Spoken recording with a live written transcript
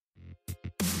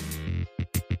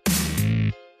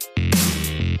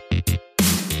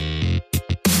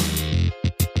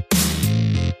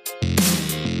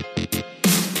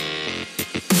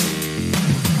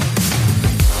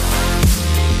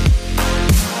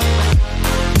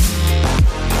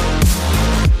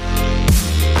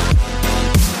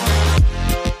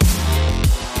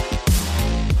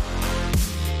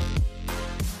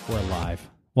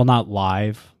Well, not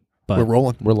live, but We're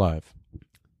rolling. We're live.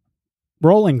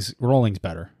 rolling's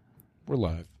better. We're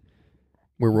live.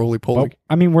 We're roly-poly. But,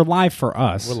 I mean, we're live for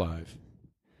us. We're live.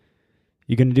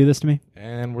 You going to do this to me?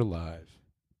 And we're live.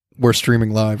 We're streaming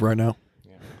live right now.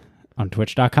 On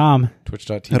twitch.com.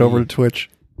 Twitch.tv. Head over to Twitch.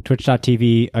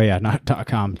 Twitch.tv. Oh, yeah, not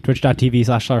 .com.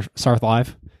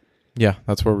 Twitch.tv/Sarth Yeah,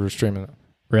 that's where we're streaming it.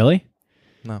 Really?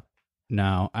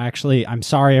 No. Actually, I'm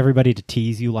sorry, everybody, to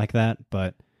tease you like that,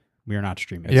 but we are not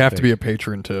streaming. You have to be a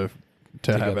patron to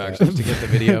have access. To get the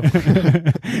video.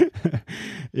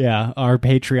 Yeah, our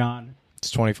Patreon.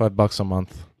 It's $25 a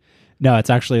month. No,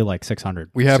 it's actually like 600.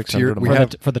 We have 600 tier.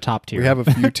 For the top tier. We have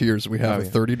a few tiers. We have Oh, a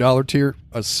yeah. $30 tier,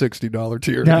 a $60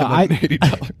 tier, No, and an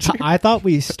 $80 tier. I thought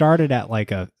we started at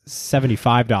like a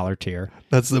 $75 tier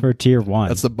That's for tier 1.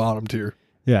 That's the bottom tier.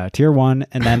 Yeah, tier 1,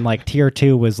 and then like tier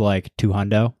 2 was like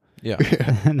 $200, Yeah.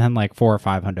 and then like $400 or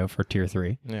 $500 for tier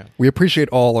 3. Yeah. We appreciate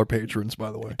all our patrons,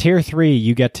 by the way. Tier 3,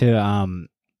 you get to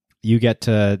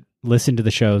listen to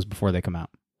the shows before they come out.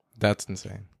 That's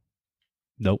insane.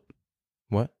 Nope.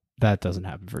 What? That doesn't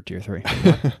happen for tier 3.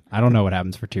 I don't know what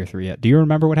happens for tier 3 yet. Do you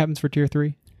remember what happens for tier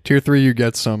 3? Tier 3, you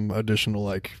get some additional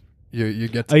like you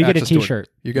get. You get a access to our- t-shirt.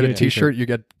 You get a t-shirt. You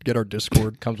get our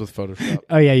Discord. Comes with Photoshop.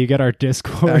 Oh yeah, you get our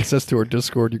Discord. Access to our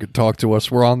Discord. You can talk to us.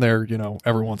 We're on there,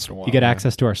 every once in a while. You get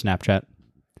access to our Snapchat.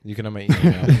 You can have my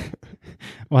email.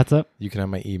 What's up? You can have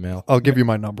my email. I'll give you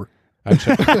my number. I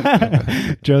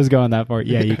check. Joe's going that far.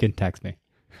 Yeah, you can text me.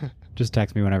 Just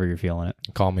text me whenever you're feeling it.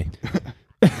 Call me.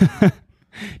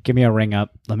 Give me a ring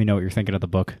up. Let me know what you're thinking of the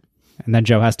book. And then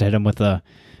Joe has to hit him with I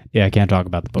can't talk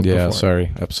about the book Yeah, before.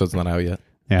 sorry. Episode's not out yet.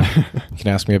 Yeah. You can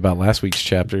ask me about last week's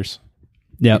chapters.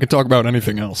 Yeah. You can talk about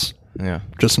anything else, Yeah.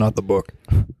 just not the book.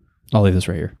 I'll leave this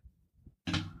right here.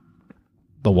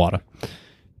 The water.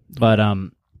 But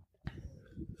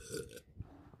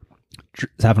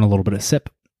just having a little bit of sip.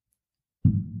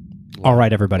 All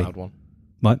right, everybody. Loud one.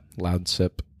 What? Loud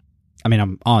sip. I mean,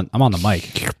 I'm on the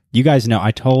mic. You guys know,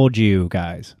 I told you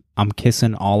guys, I'm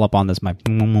kissing all up on this mic.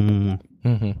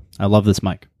 Mm-hmm. I love this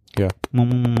mic. Yeah.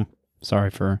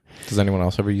 Sorry for Does anyone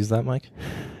else ever use that mic?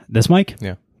 this mic.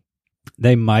 Yeah.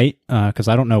 They might, because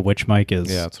I don't know which mic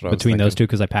is Yeah, that's what I was between those thinking. two,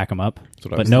 because I pack them up. That's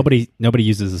what I But was nobody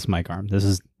uses this mic arm. This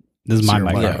is my your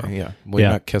mic mic arm. thinking. Yeah. Well, Yeah.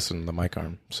 you're not kissing the mic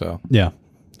arm, so Yeah.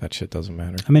 that shit doesn't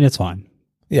matter. I mean, it's fine.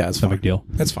 Yeah, it's It's no fine. big deal.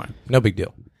 It's fine. No big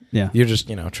deal. Yeah. You're just,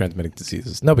 transmitting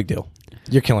diseases. No big deal.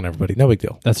 You're killing everybody. No big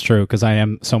deal. That's true, because I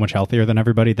am so much healthier than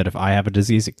everybody that if I have a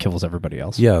disease, it kills everybody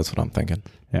else. Yeah, that's what I'm thinking.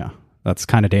 Yeah. That's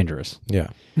kind of dangerous. Yeah.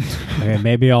 Okay,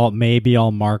 maybe I'll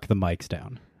mark the mics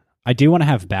down. I do want to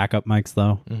have backup mics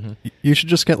though. Mm-hmm. You should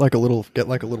just get like a little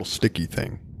sticky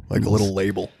thing, like a little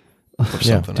label or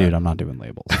something. Dude, I'm not doing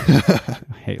labels. I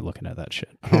hate looking at that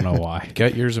shit. I don't know why.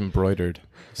 Get yours embroidered.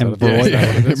 Is that Embroidered. what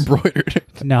it is? Embroidered.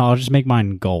 No, I'll just make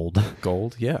mine gold.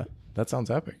 Gold? Yeah. That sounds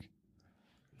epic.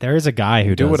 There is a guy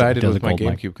who Do does what I did does with a my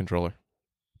gold mic. GameCube controller.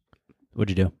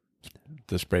 What'd you do?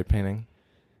 The spray painting.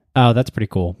 Oh, that's pretty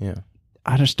cool. Yeah.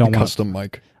 I just don't want. Custom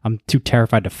mic. I'm too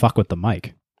terrified to fuck with the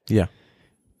mic Yeah.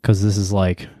 because this is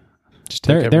like Just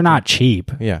take they're not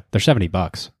cheap. Yeah. They're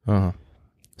 $70. Uh-huh.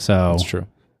 So That's true.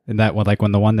 and that one, like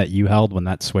when the one that you held when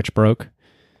that switch broke,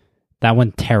 that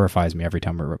one terrifies me every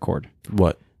time we record.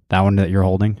 What? That one that you're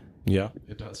holding. Yeah,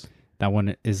 it does. That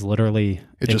one is literally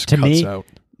It just to cuts me, out.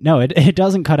 No, it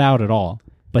doesn't cut out at all.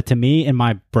 But to me, in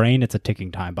my brain, it's a ticking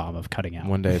time bomb of cutting out.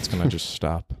 One day it's going to just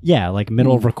stop. Yeah, like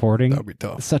middle of recording. That'd be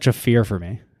tough. It's such a fear for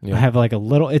me. Yeah. I have like a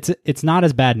little. It's not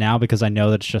as bad now because I know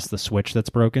that it's just the switch that's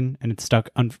broken and it's stuck.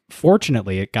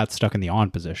 Unfortunately, it got stuck in the on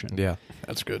position. Yeah.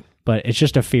 That's good. But it's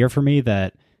just a fear for me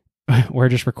that we're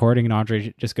just recording and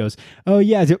Andre just goes, "Oh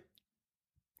yeah,"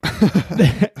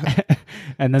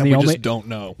 and then And we just don't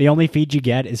know. the only feed you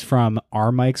get is from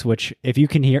our mics, which if you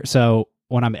can hear. So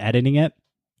when I'm editing it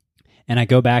and I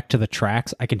go back to the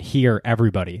tracks, I can hear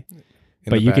everybody.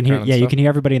 But you can hear, you can hear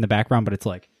everybody in the background. But it's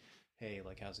like, hey,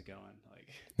 like how's it going? Like,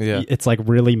 Yeah. it's like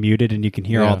really muted, and you can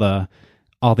hear Yeah.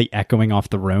 all the echoing off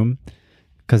the room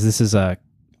because this is the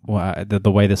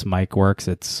way this mic works.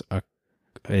 It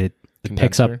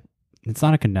picks up. Condenser? It's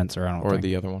not a condenser, I don't Or think.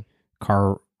 the other one.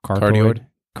 Cardioid.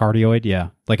 Cardioid, yeah.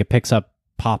 Like it picks up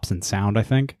pops and sound, I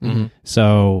think. Mm-hmm.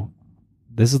 So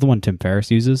this is the one Tim Ferriss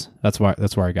uses. That's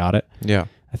where I got it. Yeah.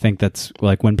 I think that's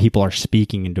like when people are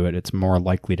speaking into it, it's more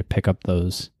likely to pick up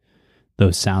those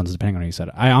sounds depending on how you said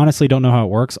it. I honestly don't know how it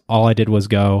works. All I did was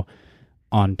go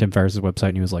on Tim Ferriss's website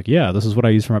and he was like, "Yeah, this is what I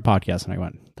use for my podcast." And I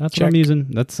went, "That's what I'm using."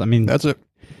 That's it.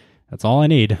 That's all I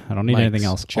need. I don't need Mics, anything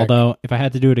else. check. Although if I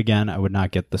had to do it again, I would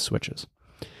not get the switches.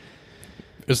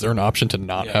 Is there an option to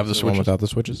not have the Is there one switches? without the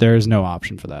switches. There is no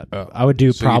option for that. Oh. I would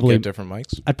do So you'd probably. get different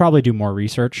mics. I'd probably do more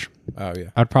research. Oh yeah.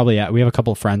 I'd probably. We have a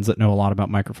couple of friends that know a lot about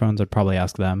microphones. I'd probably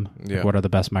ask them Yeah. what are the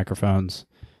best microphones.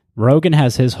 Rogan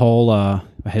has his whole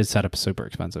his setup is super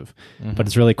expensive, but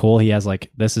it's really cool. He has like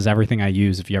this is everything I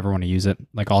use if you ever want to use it.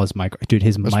 Like all his mic, dude.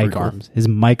 His That's mic pretty cool. arms. His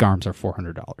mic arms are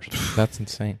 $400. That's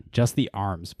insane. Just the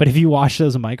arms. But if you watch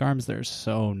those mic arms, they're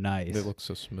so nice. They look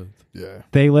so smooth. Yeah.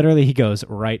 They literally he goes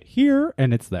right here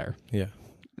and it's there. Yeah.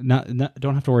 Not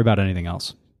don't have to worry about anything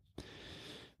else.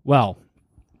 Well,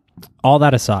 all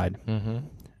that aside,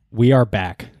 we are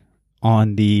back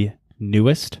on the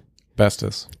newest,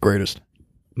 Bestest Greatest.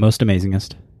 most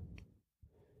amazingest,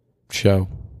 show.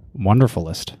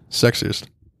 wonderfulest, Sexiest.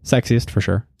 sexiest for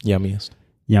sure, Yummiest.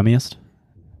 yummiest,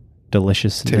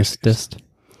 deliciousest,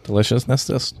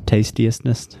 Deliciousness.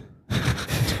 tastiestest,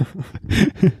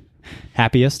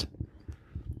 happiest,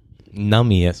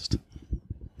 Nummiest.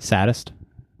 saddest.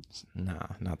 Nah,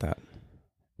 not that.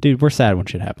 Dude, we're sad when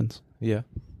shit happens Yeah.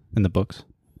 in the books.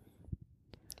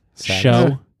 Saddest.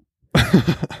 Show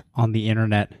on the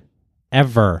internet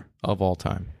ever Of all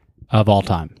time. of all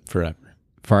time, Forever.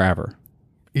 forever.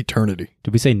 Eternity.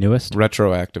 Did we say newest?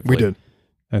 Retroactively. We did.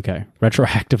 Okay,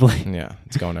 retroactively. Yeah.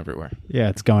 It's going everywhere. Yeah,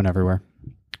 it's going everywhere.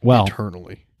 Well,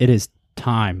 Eternally. it is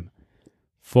time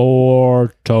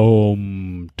for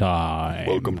Tome Time.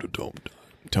 Welcome to Tome.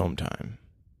 Tome time.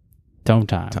 Tome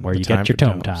Time, Time- where the you time get your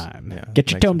for Tome tomes. Time. Yeah,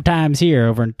 Get your makes Tome Times here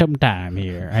over in Tome Time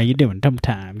here. How you doing, Tome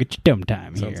Time? Get your Tome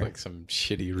Time Sounds here. like some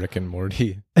shitty Rick and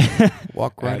Morty.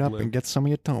 Walk right up Ad-lib. and get some of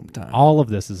your Tome time. All of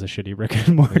this is a shitty Rick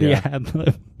and Morty Yeah.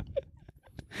 ad-lib.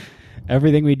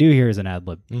 Everything we do here is an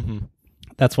ad-lib. Mm-hmm.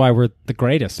 That's why we're the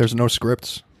greatest. There's no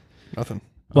scripts. Nothing.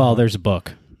 Well, there's a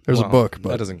book. There's a book, that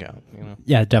but doesn't count. You know.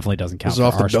 Yeah, it definitely doesn't count this is for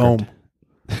off the our dome.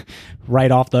 script.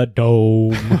 Right off the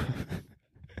dome.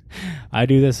 I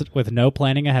do this with no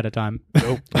planning ahead of time.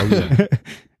 Nope. Oh yeah.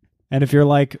 And if you're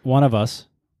like one of us,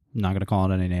 I'm not going to call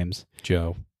it any names,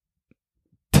 Joe.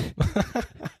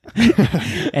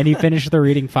 and you finish the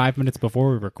reading 5 minutes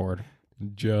before we record,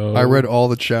 Joe. I read all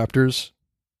the chapters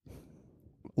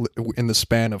in the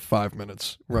span of 5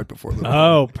 minutes right before the.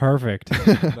 oh, perfect.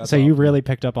 That's So you awful. really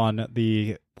picked up on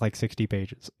the 60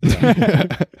 pages.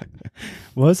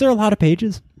 Was there a lot of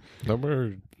pages? There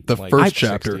were The like first 60,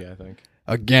 chapter. I think.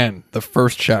 Again, the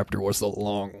first chapter was the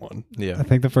long one. I Yeah.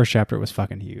 think the first chapter was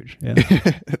fucking huge. Yeah.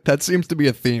 That seems to be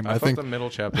a theme. I I thought think the middle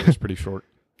chapter was pretty short.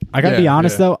 I got to Yeah, be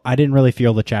honest, yeah. though, I didn't really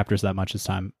feel the chapters that much this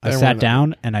time. I They sat weren't-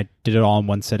 down and I did it all in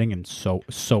one sitting and so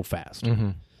fast. Mm-hmm.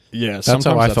 yeah, That's how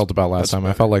sometimes I felt about last that's time. I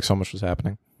better. felt like so much was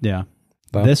happening. Yeah.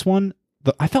 That- This one,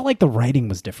 I felt like the writing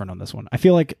was different on this one. I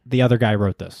feel like the other guy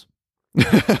wrote this.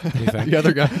 think?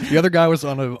 the other guy was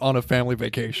on a family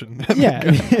vacation. Yeah.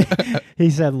 He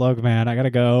said, look, man, I got to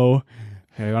go.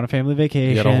 I gotta go on a family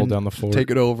vacation. You gotta hold down the fort. Take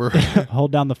it over.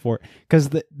 Hold down the fort. Because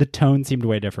the tone seemed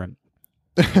way different.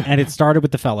 And it started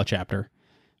with the fella chapter.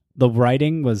 The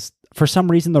writing was, for some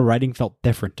reason, the writing felt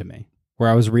different to me. Where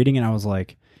I was reading and I was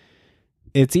like,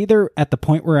 it's either at the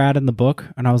point we're at in the book,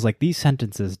 and I was like, these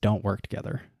sentences don't work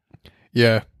together.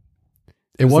 Yeah,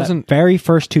 it was that wasn't. very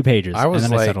first 2 pages. I was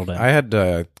and then I like, settled in. I had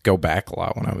to go back a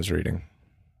lot when I was reading.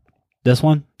 This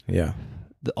one, Yeah.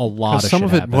 a lot of Some shit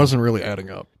of it happened. wasn't really adding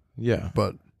up, Yeah.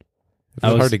 but It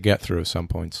was was- hard to get through at some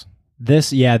points.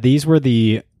 These were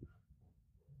the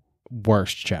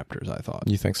worst chapters, I thought.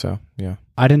 You think so? Yeah.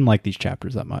 I didn't like these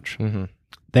chapters that much. Mm-hmm.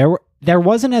 There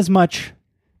wasn't as much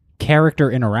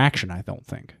character interaction, I don't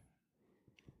think.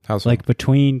 How's Like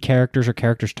between characters or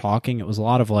characters talking, it was a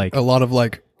lot of like a lot of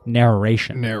like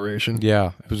narration. narration.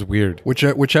 Yeah, it was weird.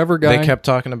 Whichever guy. They kept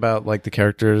talking about like the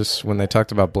characters when they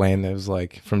talked about Blaine. It was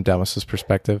like from Demos's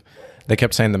perspective. They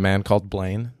kept saying the man called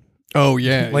Blaine. Oh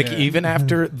yeah, Like yeah. even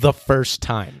after the first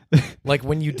time, like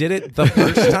when you did it the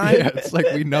first time, Yeah, it's like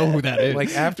we know who that is.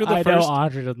 like after the I first know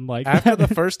Audrey doesn't like after that.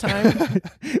 the first time,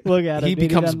 Look at him. he dude,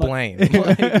 becomes doesn't like- Blaine.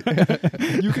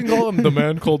 Like, you can call him the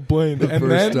man called Blaine, and first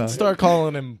then time. start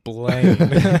calling him Blaine.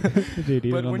 Dude, he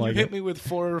But doesn't when like you hit it. me with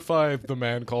 4 or 5, the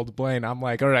man called Blaine, I'm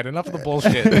like, all right, enough of the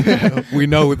bullshit. we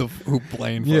know who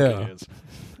Blaine fucking Yeah. is.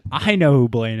 I know who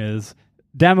Blaine is.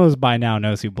 Demos by now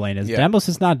knows who Blaine is. Yeah. Demos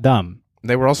is not dumb.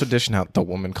 They were also dishing out the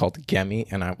woman called Gemi,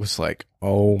 and I was like,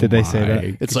 oh, Did they say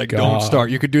that? It's like God. don't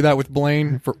start. You could do that with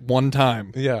Blaine for one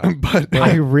time. Yeah. but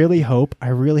I really hope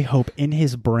in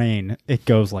his brain it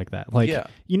goes like that. Like, Yeah.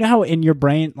 you know how in your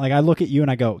brain, like I look at you and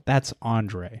I go, that's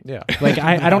Andre. Yeah. Like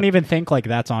I don't even think like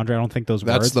that's Andre. I don't think those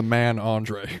that's words. the man,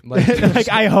 Andre. Like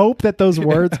I hope that those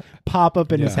words pop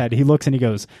up in his Yeah. head. He looks and he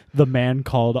goes, the man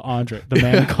called Andre. The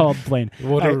man called Blaine.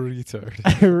 What I- a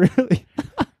retard.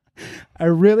 I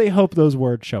really hope those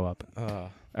words show up.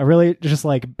 I really just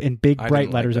like in big I bright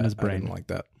didn't like letters in that. his I brain. didn't like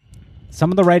that.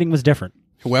 Some of the writing was different.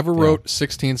 Whoever wrote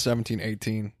 16, 17,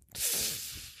 18.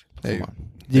 Come on.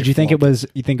 Did you think it was?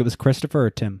 You think it was Christopher or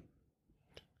Tim?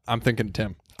 I'm thinking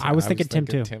Tim. I was thinking Tim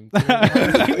too. Tim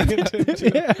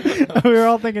Yeah, we were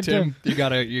all thinking Tim. You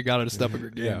gotta step up your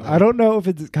game. Yeah. I don't know if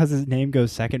it's because his name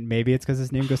goes second. Maybe it's because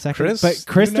his name goes second. Chris, but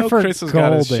Christopher Chris has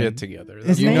Golden. got his shit together.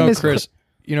 His You name know is Chris.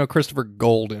 You know Christopher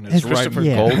Golden is His right. Christopher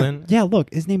yeah. Golden? Yeah,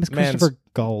 look, his name is Man's- Christopher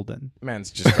Golden. Man's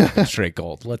just straight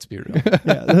gold. Let's be real.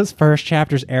 Yeah, those first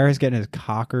chapters, Air's getting his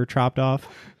cocker chopped off.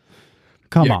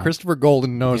 Come on, Christopher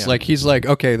Golden knows. Yeah. Like he's like,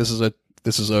 okay, this is a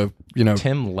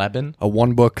Tim Leben. a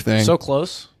one book thing. So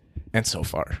close and so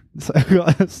far.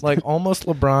 It's Like almost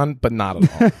LeBron, but not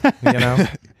at all. You know?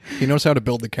 he knows how to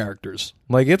build the characters.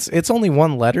 Like it's only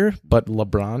one letter, but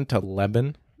LeBron to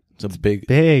Leben, it's a big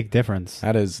difference.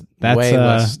 that's That's way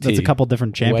less T. that's a couple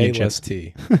different Way championships. less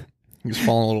T. He's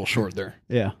falling a little short there.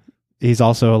 Yeah, he's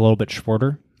also a little bit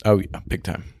shorter. Oh yeah, big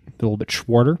time. A little bit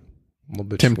shorter. A little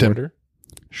bit Tim. shorter.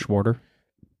 Schwarter.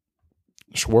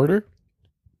 Schwarter?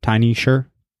 Tiny, sure.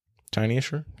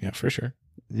 Tinier? Yeah, for sure.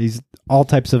 He's all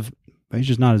types of. He's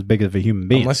just not as big of a human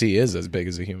being. Unless he is as big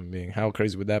as a human being. How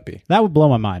crazy would that be? That would blow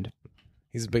my mind.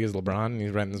 He's as big as LeBron and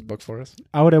he's writing this book for us?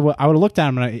 I would have looked at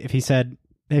him and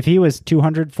if he was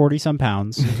 240 some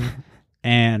pounds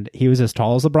and he was as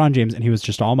tall as LeBron James and he was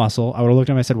just all muscle, I would have looked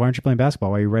at him and I said, "Why aren't you playing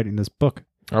basketball? Why are you writing this book?"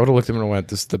 I would have looked at him and went,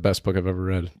 "This is the best book I've ever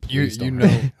read." Please don't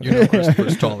write it." You know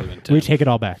Christopher's taller than Tim. We take it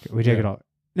all back. We take it all.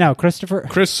 Now, Christopher,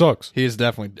 Chris sucks. He is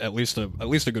definitely at least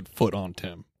a good foot on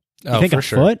Tim. you think for a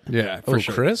sure. foot? Yeah, Oh, for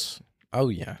sure. Chris? Oh,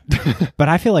 yeah. But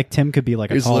I feel like Tim could be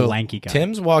like a He's tall, little. lanky guy.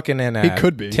 Tim's walking in at...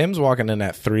 could be. Tim's walking in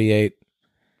at 3'8".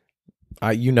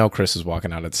 You know Chris is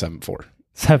walking out at 7'4".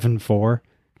 7'4".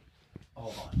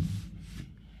 Hold on.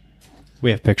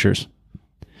 We have pictures.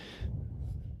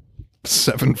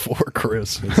 7'4"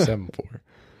 Chris. He's 7'4".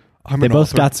 They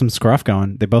both got some scruff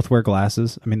going. They both wear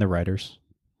glasses. I mean, they're writers.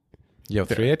 Yo,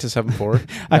 3'8" to 7'4".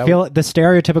 I feel the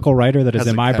stereotypical writer that is Has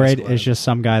in a my cast brain glass. is just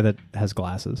some guy that has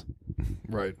glasses.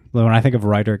 Right. When I think of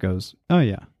writer, it goes, "Oh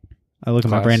yeah." I look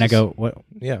at my brain. I go, "What?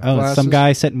 Yeah. Oh, it's some glasses.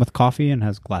 guy sitting with coffee and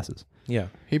has glasses. Yeah.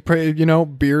 He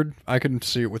beard. I can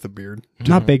see it with a beard.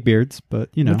 Not big beards,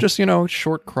 but Just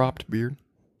short cropped beard.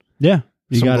 yeah,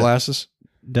 you Some got glasses.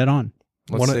 it dead on.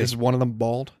 Let's see. Is one of them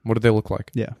bald? What do they look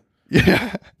like? Yeah,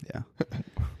 Yeah. yeah.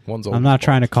 One's old. I'm not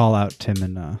trying to call out Tim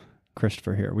and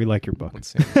Christopher here. We like your book, Let's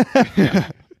see.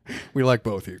 We like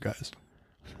both of you guys.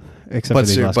 except for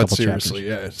these last couple seriously,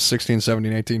 chapters. yeah. 16,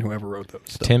 17, 18, whoever wrote those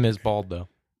stuff. Tim is bald, though.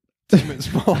 Tim is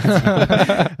bald.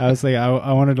 I was like,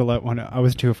 I wanted to let one. I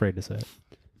was too afraid to say it.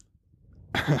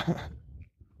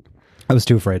 I was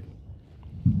too afraid.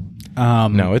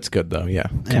 No, it's good, though. Yeah.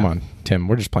 Come Yeah. on, Tim.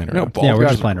 We're just playing No, around. bald Yeah, we're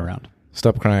guys just are- playing around.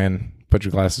 Stop crying. Put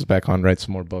your glasses back on. Write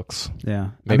some more books. Yeah,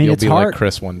 Maybe I mean, you'll it's be hard. like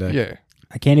Chris one day. Yeah.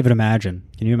 I can't even imagine.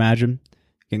 Can you imagine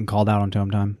getting called out on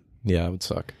Tome Time? Yeah, it would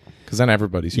suck. Because then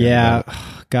everybody's hearing Yeah, about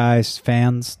it. guys,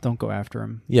 fans, don't go after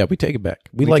him. Yeah, we take it back.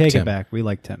 We We like take Tim. it back. We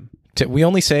like Tim. We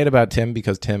only say it about Tim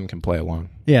because Tim can play along.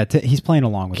 Yeah, he's playing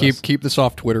along with us. Keep this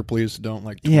off Twitter, please. Don't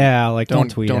tweet. Yeah, like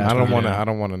don't tweet. don't- at I don't him. want to. Yeah. I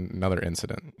don't want another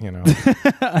incident. You know,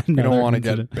 We don't want to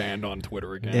Another get banned on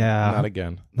Twitter again. Yeah, not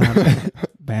again.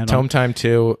 banned Tome on. Time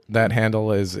 2, that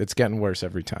handle it's getting worse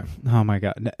every time. Oh my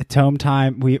god, Tome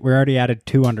Time. We already added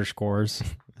 2 underscores,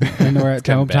 and we're at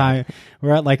getting Tome bad. Time.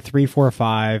 We're at like 3, 4,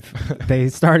 5. They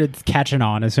started catching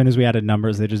on as soon as we added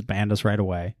numbers. They just banned us right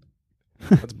away.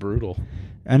 That's brutal.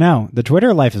 I know the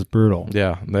Twitter life is brutal.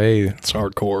 Yeah, It's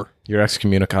hardcore. you're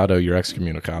excommunicado. You're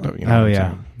excommunicado. You know Oh what I'm yeah,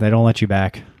 saying? they don't let you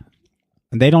back.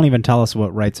 And they don't even tell us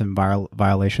what rights and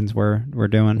violations we're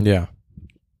doing. Yeah.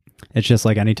 It's just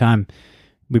like anytime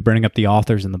we bring up the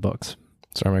authors in the books.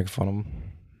 Start making fun of them.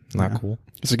 Not Yeah. cool.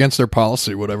 It's against their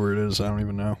policy, whatever it is. I don't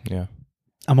even know. Yeah.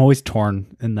 I'm always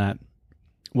torn in that.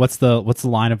 What's the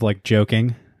line of like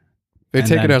joking? They And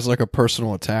take then- it as like a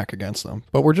personal attack against them.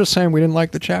 But we're just saying we didn't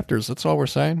like the chapters. That's all we're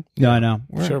saying. No, I know.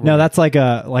 Sure. No, that's like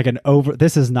an over.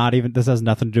 This is not even. This has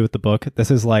nothing to do with the book.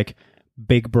 This is like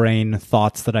big brain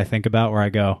thoughts that I think about. Where I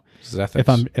go, This is ethics.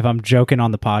 if I'm joking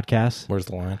on the podcast, Where's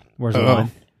the line? where's the Oh.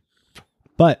 line?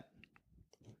 But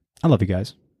I love you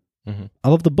guys. Mhm. I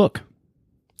love the book.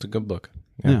 It's a good book.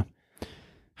 Yeah.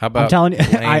 How about I'm telling you,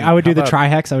 Blaine? I would do How the about-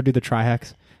 Trihex. I would do the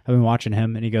Trihex. I've been watching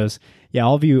him, and he goes, "Yeah,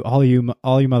 all you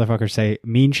motherfuckers say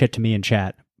mean shit to me in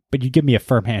chat, but you give me a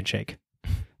firm handshake."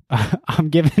 I'm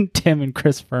giving Tim and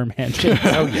Chris firm handshakes.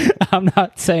 Oh, yeah. I'm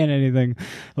not saying anything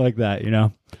like that, you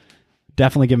know.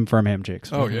 Definitely give him firm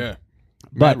handshakes. Oh, yeah.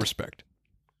 But- Mad respect.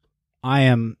 I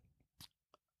am.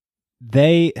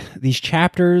 These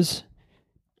chapters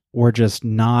were just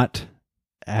not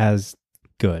as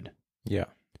good. Yeah.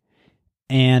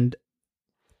 And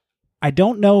I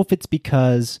don't know if it's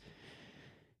because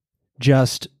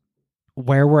just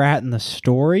where we're at in the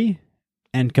story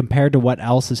and compared to what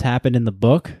else has happened in the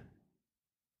book.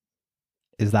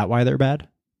 Is that why they're bad?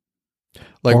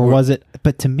 Like, or was it?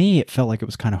 But to me, it felt like it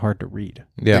was kind of hard to read.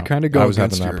 Yeah. They kind of go I was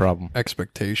against having that your problem.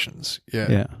 expectations.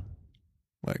 Yeah.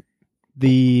 Like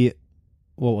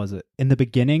what was it? In the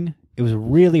beginning, it was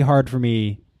really hard for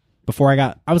me before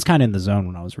I was kind of in the zone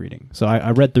when I was reading. So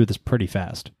I read through this pretty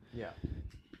fast. Yeah.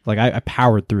 Like I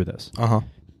powered through this. Uh-huh.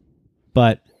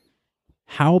 But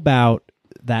how about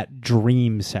that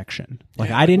dream section? Like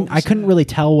Yeah, I couldn't really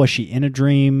tell, was she in a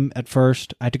dream at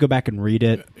first? I had to go back and read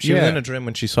it. She was in a dream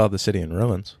when she saw the city in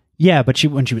ruins. Yeah, but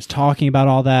when she was talking about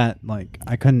all that, like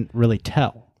I couldn't really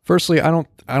tell. Firstly, I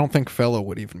don't think Fella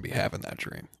would even be having that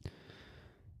dream.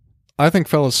 I think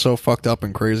Fella's so fucked up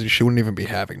and crazy she wouldn't even be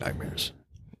having nightmares.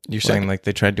 You're saying like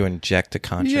they tried to inject a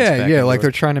conscience Yeah, back yeah, into like it?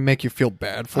 they're trying to make you feel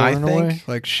bad for her in a way.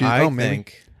 Like she, I maybe.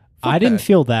 think I didn't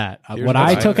feel that. Here's What what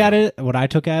I I took think. at it, what I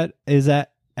took at is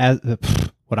that as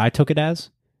what I took it as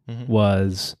Mhm.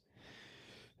 was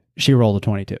she rolled a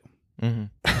 22. Mhm.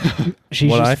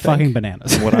 She's What just I fucking think-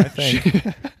 bananas. What I think,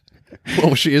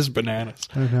 Well, she is bananas.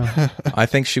 I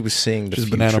think she was seeing the She's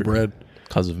future banana bread.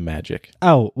 because of magic.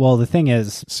 Oh, well, the thing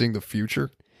is, Seeing the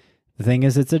future.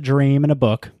 it's a dream in a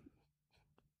book.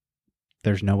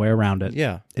 There's no way around it.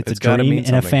 Yeah, It's a gotta dream mean in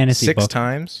a something. fantasy Six book.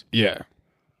 times. Yeah.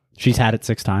 She's had it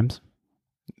 6 times.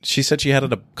 She said she had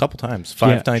it a couple times,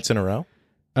 5 Yeah. nights in a row.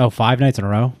 Oh, 5 nights in a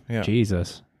row? Yeah.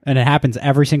 Jesus. And it happens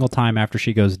every single time after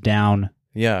she goes down.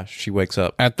 Yeah, she wakes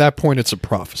up. At that point, it's a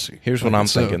prophecy. Here's what I'm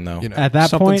thinking, though. At that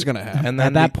something's point- gonna happen. And At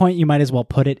then that point, you might as well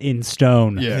put it in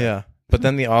stone. Yeah. But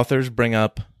then the authors bring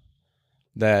up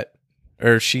that,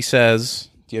 or she says,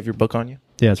 "Do you have your book on you?"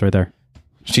 Yeah, it's right there.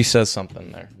 She says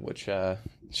something there, which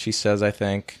she says, I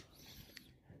think,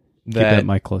 Keep that that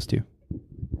mic close to you.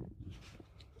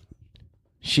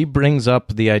 she brings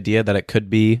up the idea that it could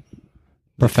be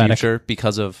the Prophetic. future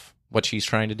because of what she's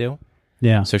trying to do.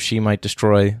 Yeah. So she might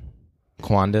destroy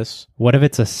Quandis. What if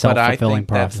it's a But I self-fulfilling think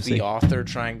that's prophecy? the author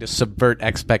trying to subvert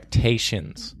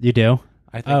expectations. You do?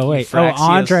 I think Oh, wait.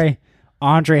 Euphraxia's-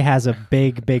 Andre has a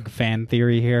big fan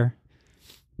theory here.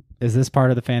 Is this part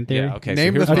of the fan theory? Yeah, okay.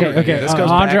 Name so here's the what theory. we're Okay. gonna do. This goes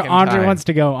back in Andre time. wants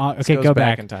to go. This Okay, goes go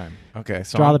back. in time. Okay,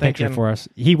 so Draw I'm the picture thinking- for us.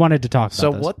 He wanted to talk about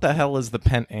So this. what the hell is the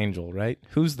Pent Angel, right?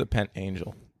 Who's the Pent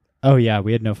Angel? Oh, yeah.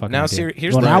 We had no fucking Now, idea.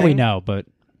 here's well, the now we thing. know, but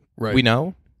Right. We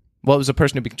know? Well, it was a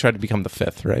person who tried to become the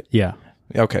fifth, right? yeah.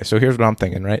 Okay, so here's what I'm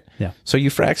thinking, right? Yeah. So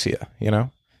Euphraxia,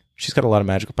 she's got a lot of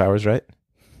magical powers, right?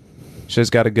 She's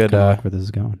got a good, Kinda like where this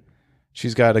is going.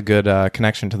 she's got a good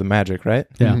connection to the magic, right?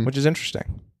 Yeah. Mhm. Which is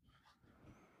interesting,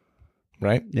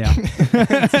 right? Yeah.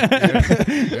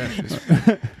 Yeah, she's-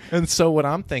 And so what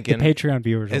I'm The thinking Patreon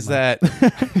viewers is will know.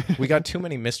 that we got too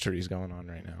many mysteries going on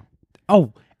right now.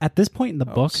 Oh, at this point in the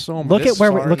book, so look this at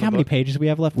where far in look the how many book. pages we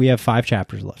have left. We have 5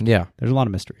 chapters left. Yeah, There's a lot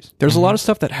of mysteries. There's a lot of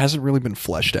stuff that hasn't really been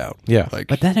fleshed out. yeah. Like,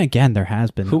 But then again, there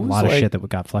has been Who a was lot of like- shit that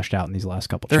got fleshed out in these last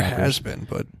couple there chapters. has been,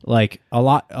 but Like a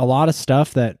lot of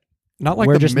stuff that. not like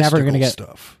We're the just never mystical gonna get-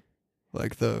 stuff.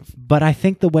 Like the But I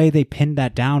think the way they pinned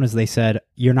that down is they said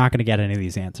you're not going to get any of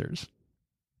these answers.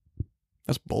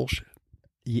 that's bullshit.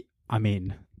 I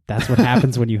mean, that's what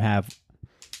happens when you have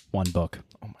one book.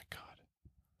 Oh my god.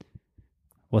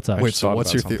 What's up? I Wait, just so thought what's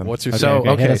about your something. what's your So,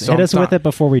 theory? okay, hit us, so hit I'm us with thought- it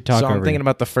before we talk So I'm over thinking you.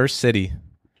 about the first city,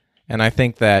 and I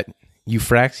think that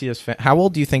Euphraxia's. How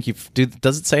old do you think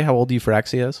does it say how old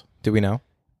Euphraxia is? Do we know?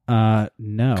 No,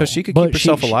 Because she could But keep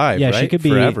herself alive, Yeah, right? she could be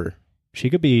forever, She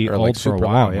could be or old like for a super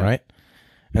while, long, yeah. right?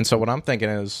 And so what I'm thinking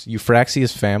is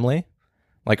Euphraxia's family,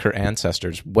 like her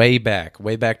ancestors, way back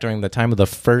during the time of the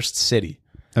first city.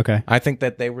 Okay. I think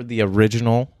that they were the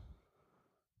original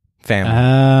family.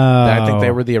 Oh, I think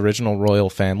they were the original royal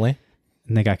family,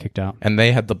 and they got kicked out. and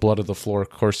they had the blood of the floor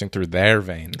coursing through their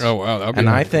veins. Oh wow, that'd be And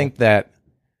I helpful. think that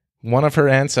one of her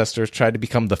ancestors tried to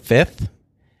become the fifth,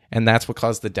 and that's what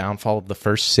caused the downfall of the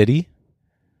first city.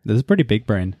 This is pretty big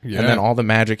brain. yeah. And then all the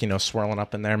magic, swirling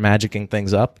up in there, magicking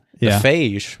things up. Yeah. The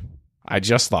Phage, I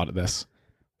just thought of this.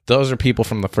 Those are people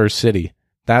from the first city.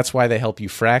 That's why they help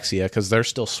Euphraxia, because they're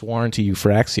still sworn to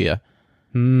Euphraxia.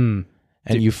 Hmm.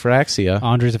 And Euphraxia,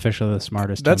 Andre's officially the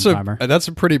smartest that's Tome timer. that's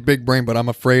a pretty big brain, but I'm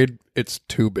afraid it's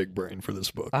too big brain for this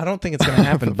book. I don't think it's going to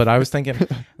happen, but I was thinking,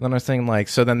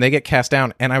 so then they get cast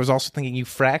down. And I was also thinking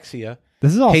Euphraxia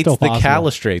This is all hates still the possible.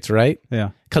 Calistrates, right? Yeah.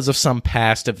 Because of some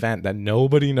past event that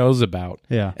nobody knows about.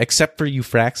 Yeah. Except for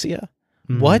Euphraxia.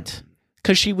 Mhm. What?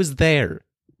 Because she was there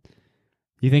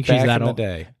You think back she's that in the old?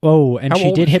 day. Oh, and How she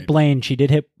old did is hit she? Blaine. She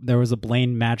did hit. There was a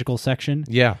Blaine magical section,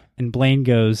 Yeah. and Blaine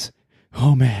goes,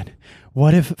 oh man,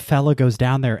 what if fella goes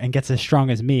down there and gets as strong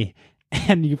as me?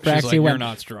 And She's Euphraxia like, you're went,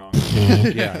 not strong.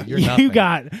 Yeah, you're nothing. you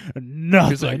got nothing.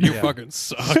 He's like, you Yeah. fucking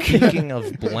suck. Speaking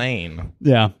of Blaine,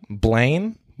 yeah.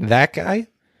 that guy,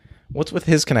 what's with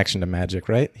his connection to magic,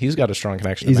 right? He's got a strong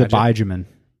connection He's to a magic. Bijamin.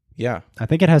 Yeah. I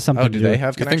think it has something Oh, to do do they with-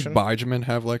 have You think connection? Bijamin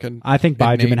have like an... I think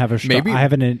Bijamin have a strong... maybe I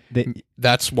haven't...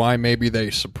 that's why maybe they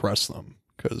suppress them.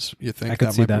 Because you think I could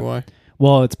that see might that. be why?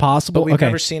 Well, it's possible. But we've okay.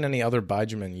 never seen any other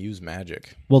Bijamin use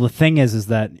magic. Well, the thing is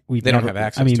that They don't have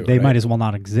access I mean, to it, they right? might as well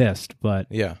not exist, but...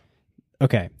 Yeah.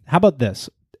 Okay, how about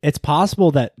this? It's possible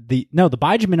that the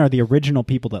Bijamin are the original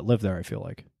people that live there, I feel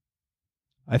like.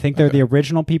 I think they're the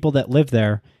original people that lived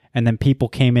there, and then people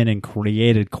came in and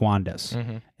created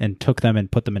Quandis and took them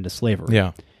and put them into slavery.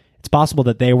 Yeah. It's possible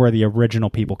that they were the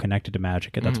original people connected to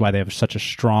magic, and that's why they have such a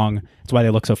strong... That's why they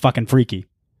look so fucking freaky.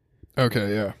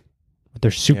 Okay, yeah. With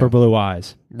their super Yeah. blue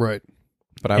eyes. Right.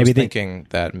 But I Maybe was thinking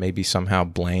that maybe somehow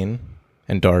Blaine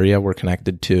and Daria were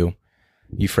connected to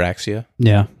Euphraxia.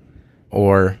 Yeah.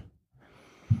 Or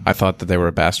I thought that they were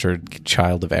a bastard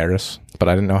child of Eris, but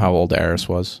I didn't know how old Eris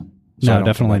was. So No, I don't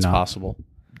definitely think that's not. possible.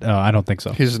 I don't think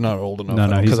so. He's not old enough. No,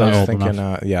 no, I don't he's Because not I was old thinking,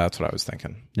 enough. yeah, that's what I was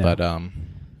thinking. Yeah. But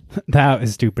That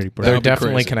is too pretty, bro. they're That'd be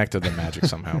definitely crazy. connected to magic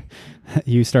somehow.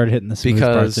 You started hitting the smooth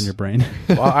parts Because- in your brain.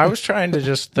 Well, I was trying to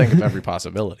just think of every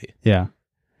possibility. Yeah.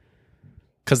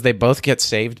 Because they both get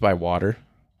saved by water,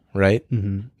 right?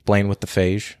 Mm-hmm. Blaine with the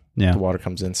phage. Yeah. The water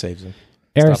comes in, saves him.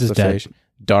 Eris Stops is the dead. phage.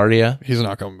 Daria. He's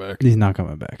not coming back. He's not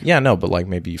coming back. Yeah, no, but like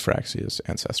maybe Euphraxia's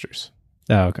ancestors.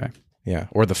 Oh, okay. Yeah.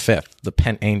 Or the fifth, the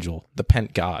Pent Angel, the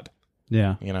Pent God,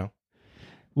 Yeah. you know,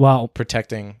 Well,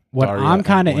 protecting what Daria I'm and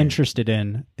kind of Blaine. interested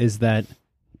in is that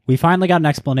we finally got an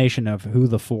explanation of who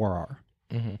the four are.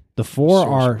 Mhm. The four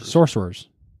are Sorcerers. sorcerers.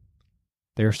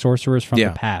 They're sorcerers from Yeah.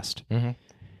 the past. Mhm.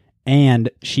 And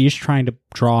she's trying to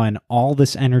draw in all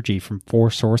this energy from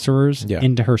four sorcerers Yeah.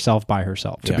 into herself by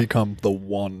herself To Yeah. become the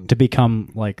one. to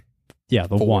become like, the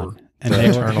Four. one. And The they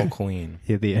Eternal were, Queen.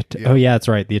 yeah, oh yeah, that's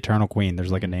right. The Eternal Queen.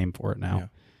 There's like a name for it now. Yeah.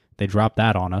 They dropped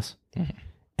that on us. Mhm.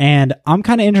 And I'm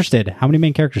kind of interested. How many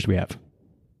main characters do we have?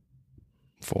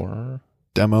 4.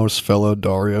 Demos, fellow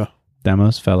Daria,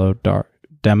 Demos, Fella,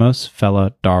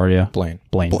 Daria, Blaine.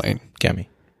 Blaine, Gemi.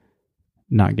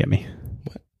 Not Gimme.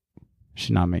 What?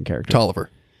 She's not a main character. Tolliver.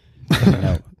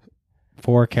 No.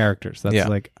 4 characters. That's Yeah.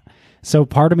 like... So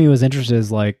part of me was interested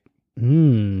is like,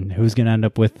 who's going to end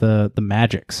up with the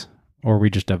magics? Or are we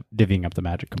just divvying up the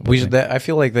magic completely? I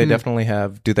feel like they definitely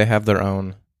have. Do they have their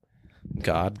own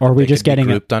god? Or are that we they just could be getting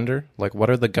grouped under? Like, what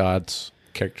are the gods'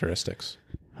 characteristics?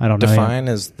 I don't know. yet. Define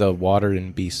as the water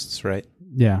and beasts, right?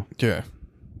 Yeah. Yeah.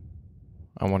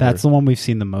 I wonder. That's the one we've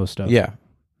seen the most of. yeah,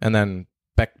 and then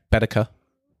Bedica.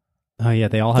 Oh, yeah.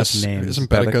 They all have This- names. Isn't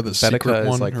Bedica the secret is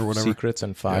one like or whatever? secrets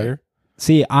and fire.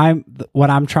 See,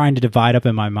 what I'm trying to divide up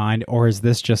in my mind, or is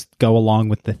this just go along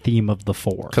with the theme of the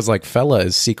 4? Because like Fella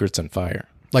is secrets and fire.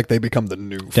 Like they become the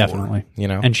new four. Definitely. You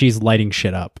know. And she's lighting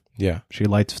shit up. yeah. She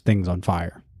lights things on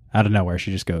fire. Out of nowhere,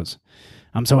 she just goes,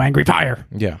 I'm so angry, fire.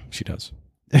 Yeah. She does.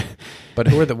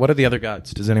 But what are the other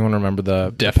gods? Does anyone remember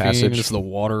the Death passage? Fiends, the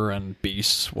water and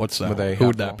beasts. What's that? Were they Who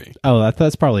would that helpful? be? Oh,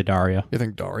 that's probably Daria. You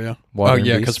think Daria? Water oh and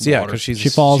yeah, beasts? because yeah, because she's She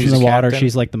falls in she's the a water. captain.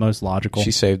 She's like the most logical.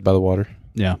 She's saved by the water.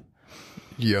 Yeah.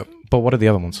 Yep. But what are the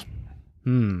other ones?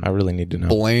 Hmm. I really need to know.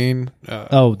 Blaine.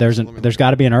 Oh, there's let me look.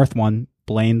 got to be an Earth one.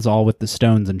 Blaine's all with the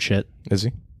stones and shit. Is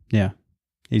he? Yeah.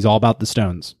 He's all about the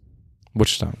stones.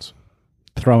 Which stones?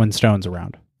 Throwing stones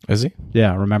around. Is he?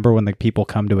 Yeah, remember when the people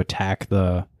come to attack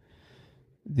the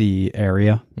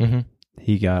area? Mm-hmm.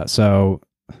 He got so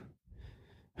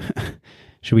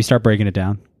should we start breaking it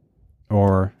down?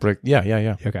 Or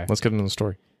Yeah. okay. Let's get into the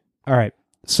story. All right.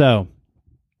 So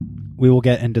we will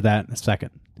get into that in a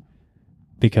second.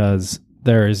 Because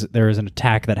there is an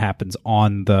attack that happens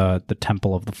on the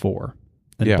Temple of the Four.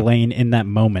 And Yeah. Blaine in that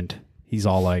moment, he's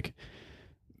all like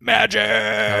magic.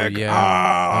 Oh, yeah.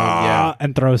 Ah, Oh, yeah.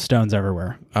 and throws stones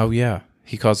everywhere. Oh yeah,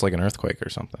 he caused like an earthquake or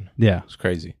something. Yeah. It's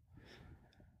crazy.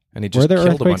 And he Were just there killed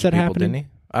a earthquakes bunch of that people, happened? didn't he?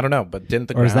 I don't know, but didn't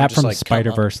the Or is ground that just from like come up?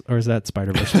 Spider-Verse? Or is that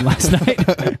Spider-Verse from last night?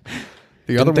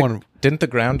 The other Didn't the- one. Didn't the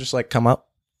ground just like come up?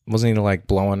 Wasn't he like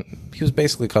blowing? He was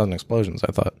basically causing explosions.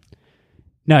 I thought.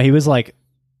 No, he was like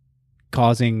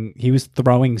he was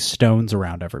throwing stones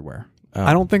around everywhere.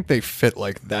 I don't think they fit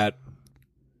like that.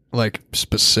 Like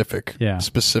Yeah.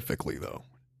 specifically though.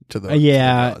 To the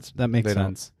Yeah, to the gods. that makes They don't.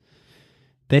 sense.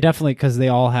 They definitely, because they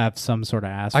all have some sort of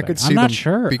aspect. I could see I'm not them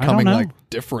sure. becoming I don't know. like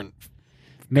different.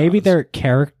 Maybe gods. they're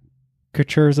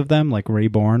caricatures of them, like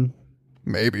Reborn.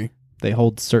 Maybe. They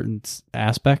hold certain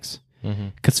aspects. Mm-hmm.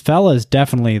 Because Fella is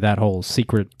definitely that whole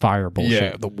secret fire bullshit.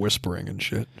 Yeah, the whispering and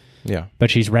shit. Yeah. but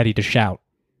she's ready to shout.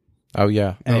 Oh,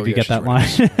 yeah. And if you get she's that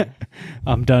ready. line,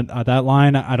 I'm done. That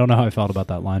line, I don't know how I felt about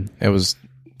that line. It was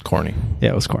corny. Yeah,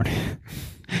 it was corny.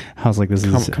 I was like, this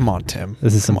is Come on, Tim.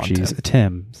 this is some Come on, cheese. Tim.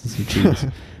 Tim, this is some cheese.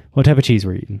 What type of cheese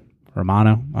were you eating?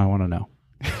 Romano? I want to know.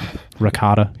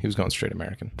 Ricotta? He was going straight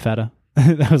American. Feta?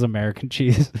 That was American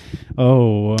cheese.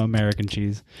 Oh, American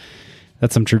cheese.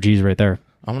 That's some true cheese right there.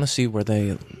 I want to see where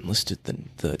they listed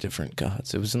the different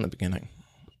gods. It was in the beginning.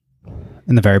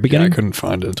 In the very Yeah, I beginning? couldn't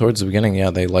find it. Towards the beginning, yeah,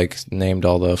 they like named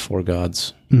all the 4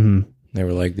 gods. Mm-hmm. They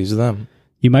were like, these are them.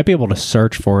 You might be able to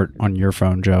search for it on your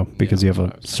phone, Joe, because you have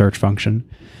a search function.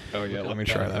 Oh yeah, let me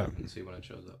try that. And see when it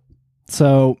shows up.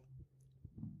 So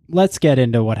let's get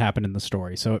into what happened in the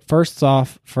story. So first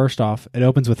off, it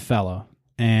opens with Fella.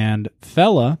 And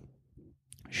Fella,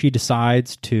 she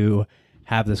decides to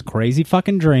have this crazy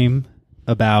fucking dream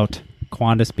about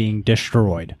Quandus being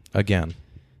destroyed. Again.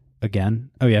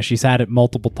 Oh yeah, she's had it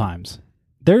multiple times.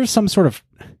 There's some sort of...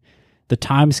 The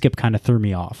time skip kind of threw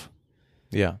me off.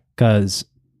 Yeah. Because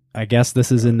I guess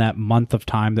this is in that month of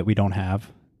time that we don't have.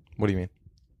 What do you mean?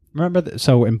 Remember,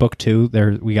 so in book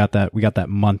 2, we got that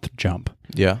month jump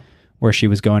Yeah. where she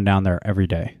was going down there every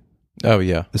day, Oh,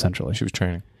 yeah. essentially. She was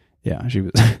training. Yeah, she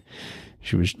was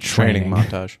she was Training training.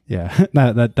 montage. Yeah,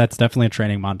 that's definitely a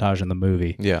training montage in the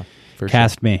movie. Yeah. For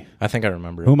Cast me. sure. I think I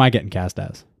remember Who it. am I getting cast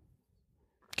as?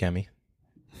 Gammy.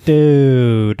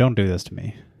 Dude, don't do this to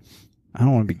me. I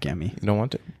don't want to be Gemmy. You don't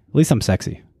want to? At least I'm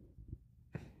sexy.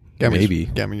 Maybe.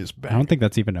 Gammy is back. I don't think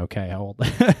that's even okay. How old?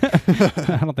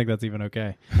 I don't think that's even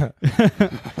okay.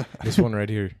 This one right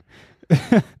here.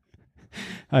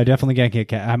 I definitely can't get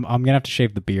cast. I'm gonna have to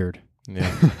shave the beard.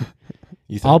 Yeah.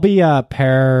 You think? I'll be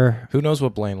pear. Who knows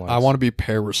what Blaine likes? I want to be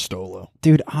Peristolo.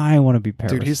 Dude, I want to be Peristolo.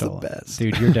 Dude, he's the best.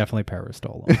 Dude, you're definitely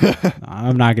Peristolo.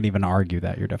 I'm not going to even argue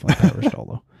that. You're definitely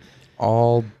Peristolo.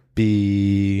 I'll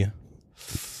be...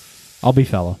 I'll be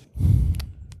Fella.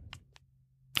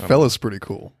 Fella's pretty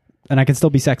cool. And I can still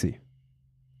be sexy.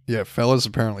 Yeah, Fella's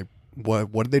apparently what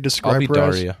did they describe I'll be her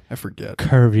as? Daria. I forget.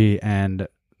 Curvy and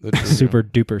The super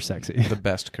duper sexy. The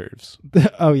best curves.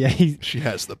 Oh, yeah. She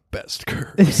has the best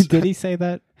curves. Did he say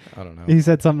that? I don't know. He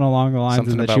said something along the lines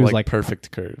Something of that about she was like like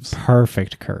perfect curves.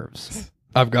 perfect curves.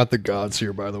 I've got the gods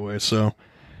here, by the way. So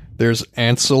there's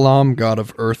Ansalam, god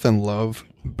of earth and love.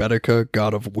 Bedica,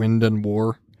 god of wind and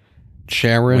war.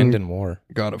 Charon, Wind and War.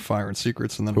 god of fire and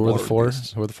secrets. And then Who are the water 4?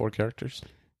 beasts. Who are the 4 characters?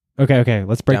 Okay.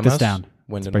 Let's break this Demos, down.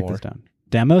 Wind Let's and break War. this down.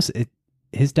 Demos?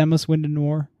 His Demos Wind and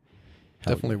War?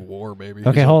 Definitely war, baby.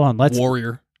 Okay, He's a hold on. Let's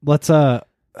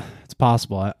it's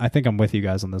possible. I think I'm with you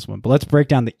guys on this one. But let's break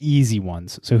down the easy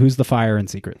ones. So who's the fire and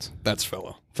secrets? That's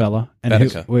Fella. Fella. And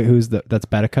Bedica. who's that's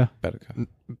Bedica? Bedica.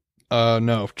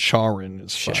 No, Charon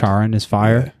is fire. Charon is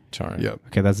fire. Charon. Yep.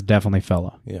 Okay, that's definitely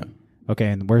Fella. Yeah. Okay,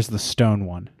 and where's the stone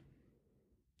one?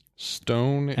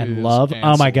 Stone And is love.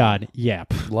 Oh my Ansalam. god.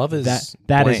 Yep. Love is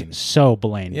That Blaine. is so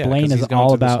Blaine. Yeah, Blaine 'cause is he's going all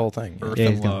through this about whole thing. Earth Yeah,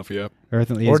 and he's gonna- love, yep. Earth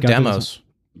and Or Demos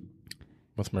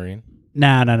with Marine.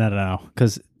 No.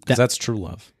 Because Because that's true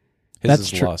love. His That's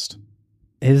is true. lust.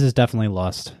 his is definitely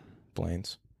lust.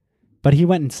 Blaine's. But he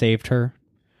went and saved her.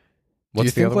 What's Do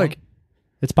you the think other like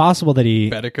It's possible that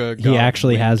he Bedica, he god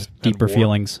actually of has wind and deeper war?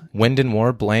 feelings. one? Wind and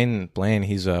War. Blaine,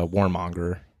 he's a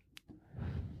warmonger.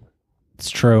 It's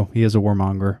true. He is a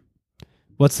warmonger.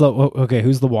 What's the okay?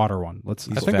 Who's the water one? He's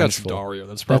I think that's vengeful. Dario.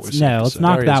 That's probably Let's safe to let's say.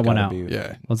 knock Daria's that one gotta out. be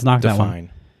Yeah, Let's knock that one.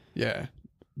 Define. yeah.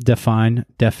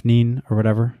 Defnine or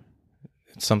whatever.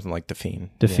 It's something like Define.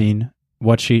 Define.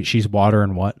 What she's water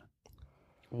and what?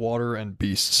 Water and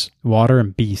beasts. Water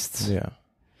and beasts. Yeah.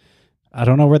 I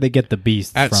don't know where they get the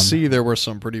beasts At from. sea, there were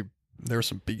some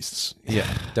beasts. Yeah.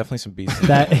 Definitely some beasts.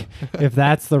 That if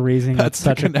that's the reason, That's the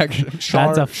such connection.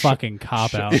 that's a fucking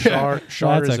cop out. Char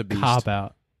That's is a a beast. cop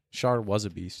out. Char was a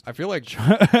beast. I feel like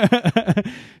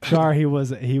Char, he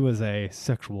was a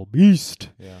sexual beast.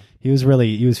 Yeah. He was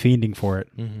fiending for it.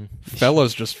 Mm-hmm.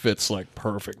 Fellas just fits like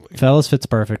perfectly. Fellas fits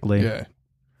perfectly. Yeah.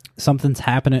 Something's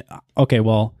happening. Okay,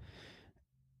 well,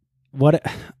 what?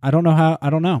 I don't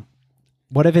know.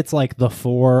 What if it's like the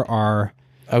 4 are?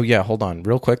 Oh, yeah. Hold on.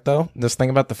 Real quick, though. This thing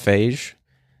about the phage.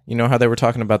 You know how they were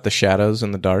talking about the shadows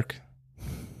in the dark?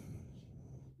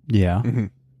 Yeah.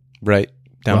 Right.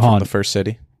 Down Well, from hold the on. first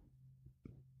city.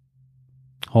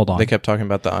 Hold on. They kept talking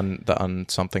about the un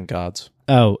something gods.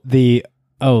 the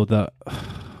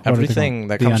Everything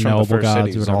that The comes from the unknowable first gods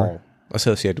city or is whatever. all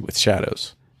associated with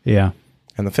shadows. Yeah.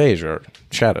 And the phage are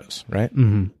shadows, right?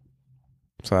 Mm-hmm.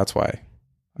 So that's why.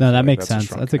 No, feel that like makes that's a sense.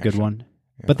 strong That's a good connection. one.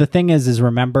 Yeah. But the thing is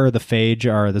remember the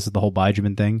phage are this is the whole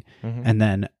Bijman thing, Mhm. and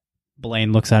then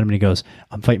Blaine looks at him and he goes,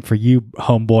 "I'm fighting for you,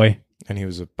 homeboy." And he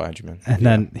was a Benjamin. And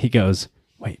then he goes,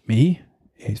 "Wait, me?"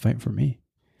 Yeah, he's fighting for me.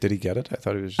 Did he get it? I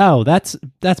thought he was. Oh, that's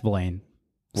Blaine.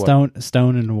 What?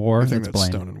 Stone and War. I think that's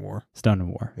Blaine. Stone and War. Stone and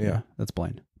War. Yeah. That's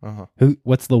Blaine. Uh-huh.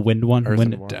 What's the Wind one? Earth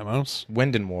Wind and War. Demos.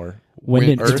 Wind and War.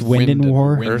 It's Wind and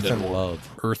War. Earth and Love.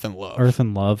 Earth and Love. Earth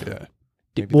and Love. Yeah.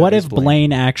 Maybe What that if is Blaine.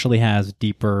 Blaine actually has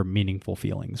deeper, meaningful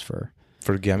feelings for?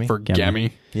 For Gemmy? For Gemmy.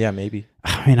 Gemmy. Yeah, maybe.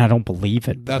 I mean, I don't believe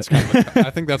it. That's but- kind of I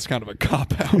think that's kind of a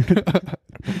cop out.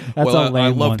 That's well, a lame I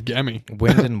one. loved Gemmy.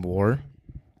 Wind and War?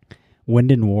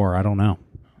 Wind and War. I don't know.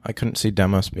 I couldn't see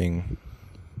Demos being...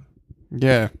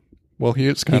 Yeah. Well, he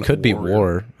is kind He of could be warrior.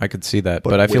 War. I could see that.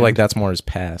 But But I feel Wind- like that's more his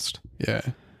past. Yeah.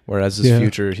 Whereas his Yeah.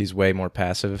 future, he's way more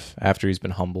passive after he's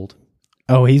been humbled.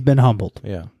 Oh, he's been humbled.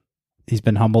 Yeah. He's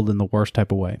been humbled in the worst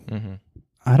type of way. Mm-hmm.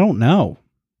 I don't know.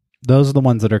 Those are the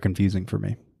ones that are confusing for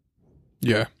me.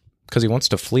 Yeah. Because he wants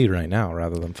to flee right now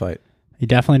rather than fight. He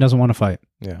definitely doesn't want to fight.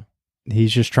 Yeah.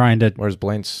 He's just trying to. Whereas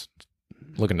Blaine's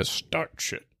looking to start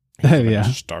shit. Yeah.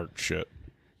 Start shit.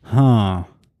 Huh.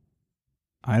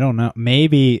 I don't know.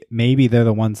 Maybe they're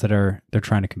the ones that they're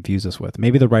trying to confuse us with.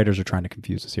 Maybe the writers are trying to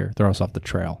confuse us here, throw us off the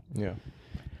trail. Yeah.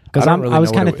 Because I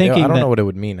was kind of thinking, I don't that, know what it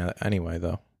would mean anyway,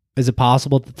 though. is it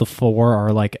possible that the four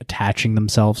are like attaching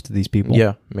themselves to these people?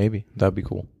 Yeah, maybe. That'd be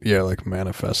cool. Yeah, like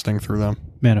manifesting through them.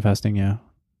 Manifesting, yeah.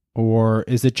 Or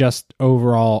is it just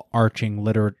overall arching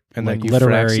And like then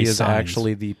literary Euphraxy is signs?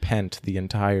 actually the pent the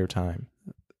entire time.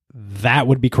 That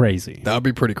would be crazy. That would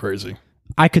be pretty crazy.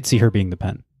 I could see her being the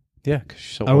pen. Yeah, 'cause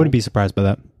she's so I wouldn't old. be surprised by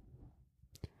that.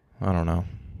 I don't know.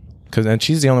 And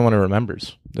she's the only one who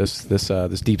remembers this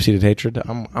deep-seated hatred.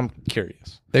 I'm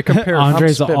curious. They compare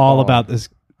Andre's all spitballing. about this.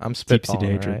 I'm Deep-seated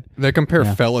spitballing, hatred. right? They compare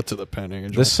Yeah. Fella to the Pen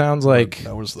Angel. This sounds like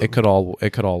That was the- it could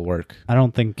all work I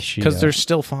don't think she. because they're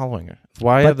still following her.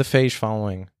 Why But- are the Phage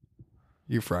following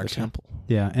the Euphraxia. temple?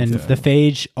 Yeah, and Yeah. the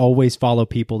Phage always follow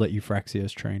people that Euphraxia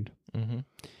has trained. Mm-hmm.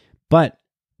 But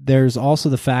there's also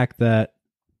the fact that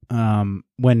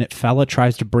when Fella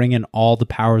tries to bring in all the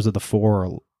powers of the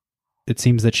four, it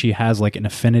seems that she has like an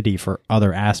affinity for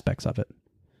other aspects of it.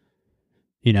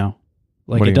 You know?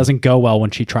 Like What do it you doesn't go well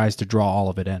when she tries to draw all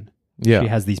of it in. Yeah, She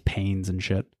has these pains and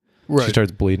shit. Right. she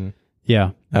starts bleeding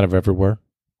Yeah. out of everywhere.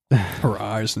 Her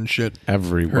eyes and shit. Her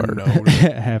Everywhere. nose.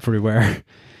 Everywhere.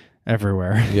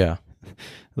 Everywhere. Yeah.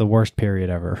 The worst period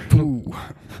ever. Ooh.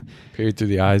 Period through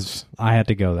the eyes. I had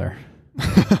to go there.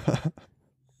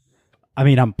 I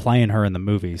mean, I'm playing her in the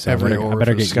movie, so Every I better orifice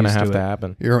get It's used gonna to have it. to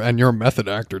happen. You're a method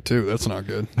actor too. That's not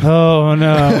good. Oh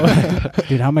no,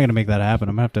 dude! How am I gonna make that happen?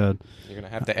 I'm gonna have to. You're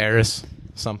gonna have to heiress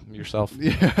some yourself.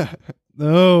 Yeah.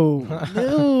 No,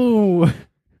 no.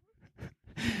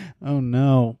 Oh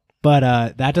no!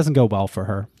 But that doesn't go well for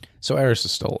her. So Eris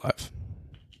is still alive.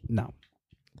 No.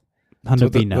 That's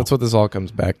 100 no. that's what this all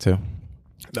comes back to.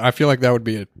 I feel like that would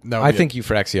be a. I think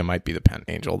Euphraxia might be the pen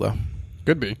angel, though.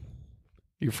 could be.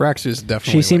 Euphraxia is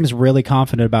definitely. She seems really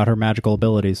confident about her magical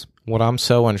abilities. What I'm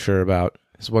so unsure about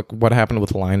is what happened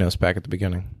with Linus back at the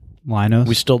beginning. Linus,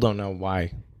 We still don't know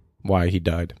why he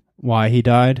died. why he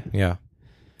died. Yeah,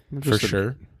 for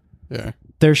sure. Yeah.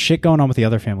 There's shit going on with the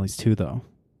other families too, though.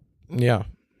 Yeah,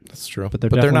 that's true. But they're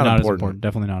definitely not as important.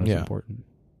 Definitely not as Yeah. important.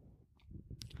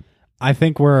 I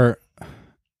think we're.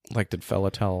 Like, did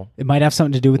Fella tell? It might have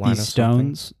something to do with Linus these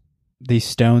stones. These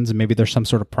stones, and maybe there's some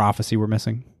sort of prophecy we're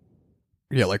missing.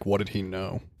 Yeah. Like, what did he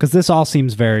know? Because this all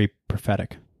seems very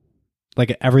prophetic.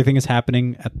 Like everything is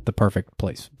happening at the perfect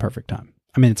place, perfect time.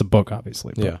 I mean, it's a book,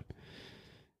 obviously. But Yeah.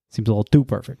 seems a little too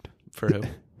perfect. For who?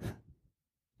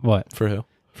 What? For who?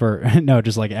 For no,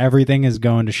 just like everything is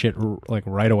going to shit like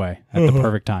right away at the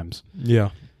perfect times.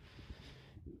 Yeah.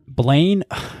 Blaine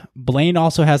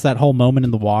also has that whole moment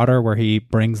in the water where he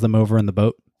brings them over in the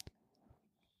boat.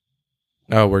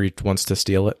 Oh, where he wants to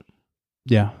steal it?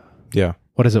 Yeah. Yeah.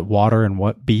 What is it? Water and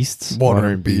what? Beasts? Water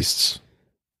and beasts.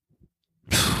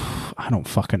 I don't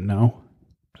fucking know.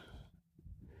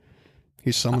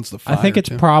 He summons the fire. I think it's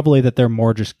too. probably that they're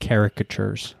more just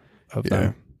caricatures of Yeah.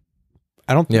 them.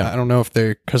 I don't. Yeah. I don't know if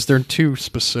because they're too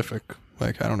specific.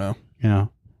 Like, I don't know. You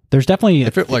know, there's definitely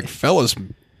If it like Fella's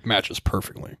matches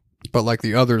perfectly, but like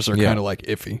the others are Yeah. kind of like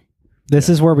iffy. this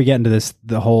is where we get into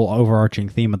the whole overarching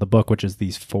theme of the book, which is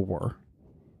these four.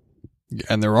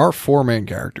 And there are 4 main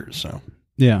characters. So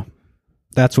Yeah,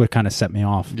 that's what kind of set me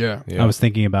off. yeah. Yeah. I was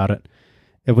thinking about it.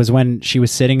 It was when she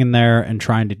was sitting in there and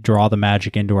trying to draw the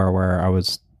magic into her, where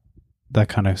that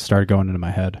kind of started going into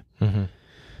my head. Mm-hmm.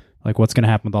 Like, what's going to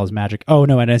happen with all this magic? Oh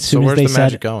no! And as So soon as where's they the said,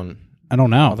 magic going? I don't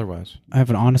know. Otherwise, I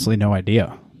have honestly no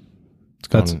idea. it's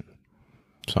That's- going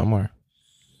somewhere.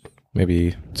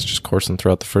 Maybe it's just coursing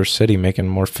throughout the first city, making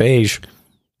more phage.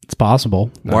 It's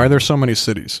possible. Why are there so many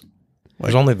cities?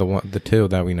 There's only the two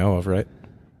that we know of, right?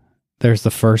 There's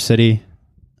the first city.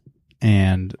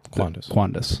 and Quandus.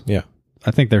 Quandus. Yeah.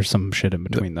 I think there's some shit in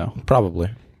between, though. Probably.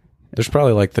 There's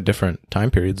probably like the different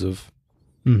time periods of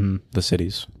Mm-hmm. the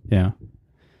cities. Yeah.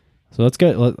 So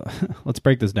let's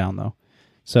break this down, though.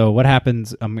 So what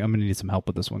happens? I'm going to need some help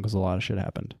with this one because a lot of shit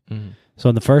happened. Mm-hmm. So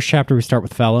in the first chapter, we start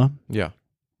with Fella. Yeah.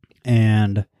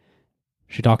 And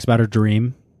she talks about her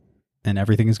dream, and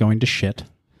everything is going to shit.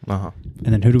 Uh-huh.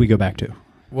 And then who do we go back to?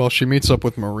 Well, she meets up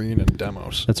with Marine and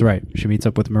Demos That's right. She meets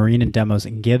up with Marine and Demos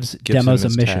and gives Demos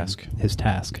him a mission. task. His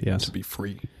task, yes. to be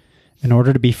free. In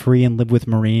order to be free and live with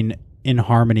Marine in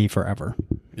harmony forever.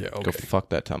 Yeah, okay. Go fuck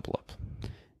that temple up.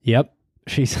 Yep.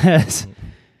 She says,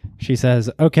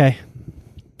 okay.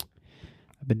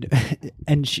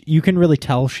 You can really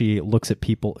tell she looks at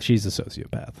people. She's a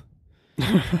sociopath.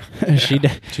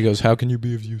 She goes, how can you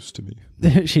be of use to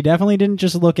me? She definitely didn't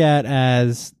just look at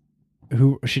as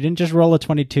who. She didn't just roll a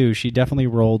 22. She definitely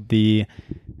rolled the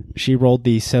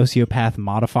sociopath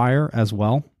modifier as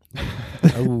well.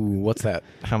 Oh, what's that?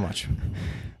 How much?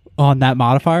 On that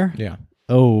modifier? Yeah.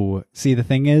 Oh, see, the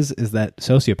thing is that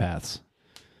sociopaths,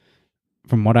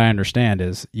 from what I understand,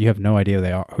 is you have no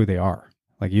idea who they are.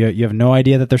 Like you have no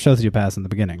idea that they're sociopaths in the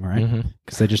beginning, right?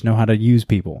 Because they just know how to use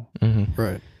people. Mm-hmm.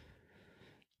 Right.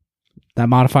 That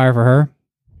modifier for her,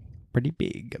 pretty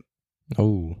big.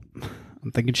 Oh.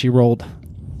 I'm thinking she rolled.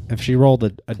 If she rolled a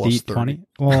Plus D20, 30.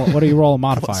 well, what do you roll in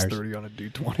modifiers? Plus 30 on a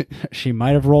D20. She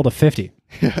might have rolled a 50.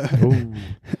 Ooh.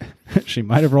 She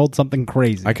might have rolled something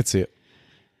crazy. I could see it.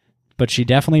 But she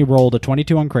definitely rolled a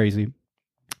 22 on crazy,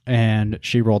 and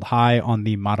she rolled high on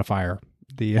the modifier,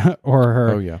 or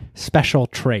her special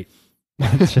trait.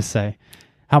 Let's just say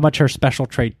how much her special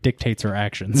trait dictates her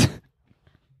actions.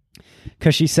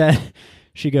 Because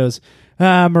she goes,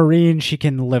 Marine, she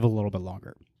can live a little bit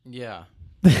longer. Yeah.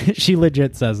 She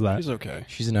legit says that. She's okay.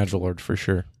 She's an edgelord for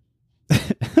sure. I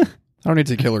don't need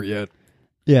to kill her yet.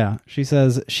 Yeah, she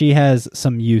says she has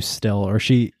some use still, or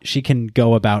she can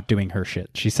go about doing her shit.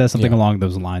 She says something along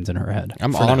those lines in her head.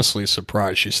 I'm honestly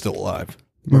surprised she's still alive.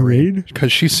 Marine?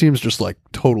 Because she seems just like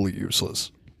totally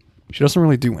useless. She doesn't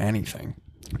really do anything.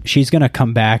 She's going to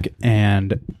come back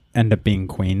and end up being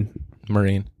queen.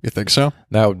 Marine. You think so?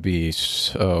 That would be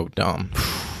so dumb.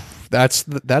 That's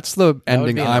the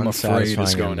ending be an I'm afraid is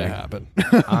unsatisfying going to ending.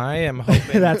 happen. I am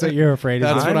hoping. That's what you're afraid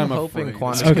of. That's what I'm hoping afraid.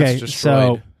 Quandus Okay, gets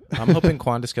destroyed. I'm hoping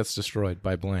Quandus gets destroyed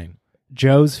by Blaine.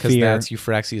 Joe's Because fear that's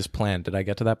Euphraxia's plan. Did I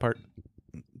get to that part?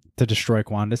 to destroy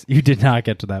Quandus. You did not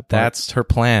get to that part. That's her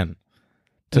plan.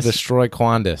 To destroy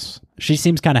Quandus. She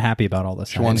seems kind of happy about all this.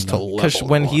 She wants to level. Because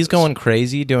when he's Quandus. going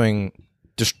crazy doing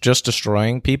just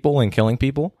destroying people and killing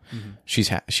people, she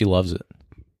loves it.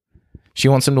 She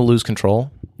wants him to lose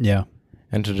control Yeah.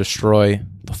 and to destroy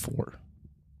the Four.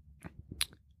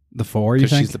 The Four, you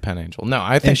Because think? she's the Pen Angel. No,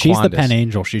 I think If she's the Quandus. Pen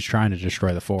Angel, she's trying to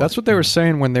destroy the Four. That's what they were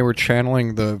saying when they were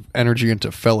channeling the energy into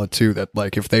Fella too. That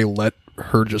like if they let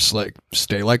her just like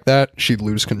stay like that, she'd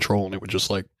lose control and it would just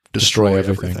like destroy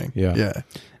everything. Yeah. Yeah.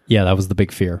 Yeah, that was the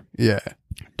big fear. Yeah.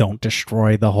 Don't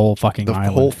destroy the whole fucking The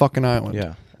island. whole fucking island.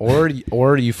 Yeah. Or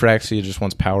Euphraxia just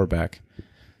wants power back.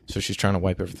 So she's trying to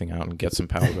wipe everything out and get some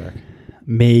power back.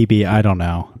 Maybe, I don't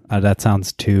know. That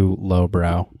sounds too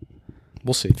lowbrow.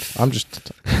 We'll see. I'm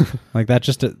just... Like that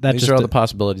These are all the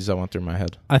possibilities that went through my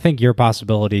head. I think your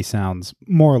possibility sounds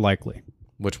more likely.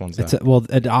 Which one's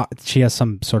that? She has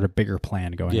some sort of bigger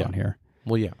plan going on here.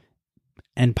 Well, yeah.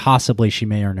 And possibly she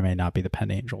may or may not be the Pen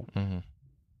Angel. Mm-hmm.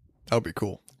 That would be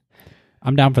cool.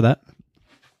 I'm down for that.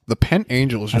 The Pen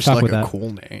Angel is just fuck like with a that.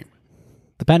 cool name.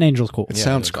 The Pen Angel's cool. It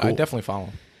sounds is. I cool. definitely follow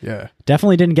him. Yeah.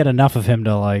 Definitely didn't get enough of him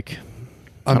to like,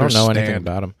 I don't know anything Understand.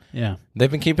 about him. yeah,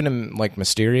 They've been keeping him like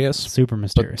mysterious. super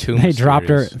mysterious. too They dropped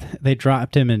mysterious. They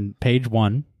dropped him in page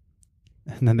 1,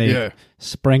 and then they Yeah.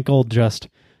 sprinkled just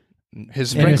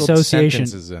His In Sprinkled association-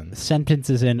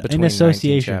 sentences in in between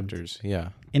association 19 chapters. Yeah.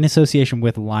 in association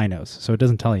with Linos, so it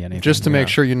doesn't tell you anything. just to make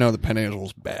Yeah. sure you know the Pen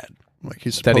Angel's bad. Like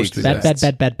he's That he supposed to be exists.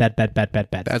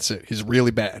 bad. That's it. He's really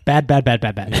bad. Bad.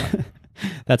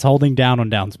 That's holding down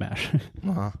on down smash.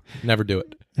 Never do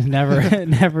it.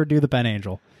 never do the Pen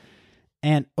Angel.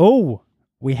 And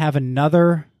we have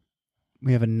another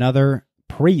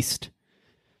priest.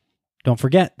 Don't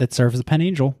forget that serves the Pen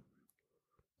Angel.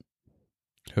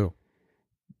 Who?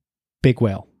 Big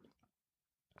Whale.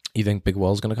 You think Big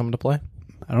Well's going to come into play?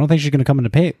 I don't think she's going to come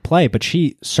into play, but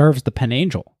she serves the Pen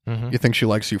Angel. You think she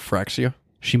likes Euphraxia?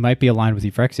 She might be aligned with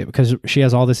Euphraxia because she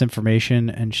has all this information,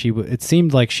 and it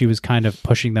seemed like she was kind of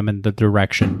pushing them in the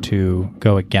direction to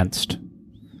go against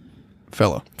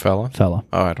Fella. Fella? Oh,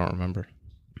 I don't remember.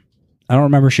 I don't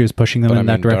remember she was pushing them But in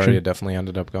that direction. Daria definitely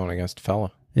ended up going against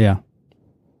Fella. Yeah.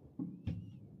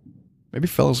 Maybe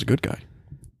Fella's a good guy.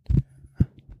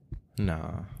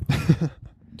 Nah.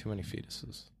 Too many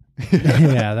fetuses.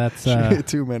 Yeah, that's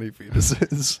too many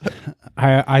fetuses.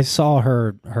 I saw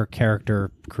her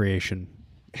character creation.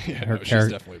 Yeah, Her she's character.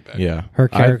 definitely back. Yeah. Her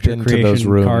character I've been to those creation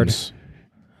rooms. card.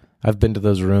 I've been to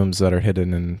those rooms that are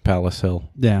hidden in Palace Hill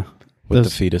Yeah. with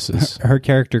Those- the fetuses. Her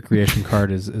character creation card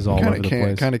is all over the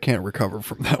place. Kind of can't recover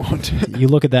from that one. You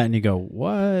look at that and you go,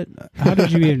 "What? How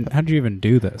did you even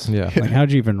do this? Yeah. Like, how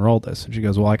did you even roll this?" And she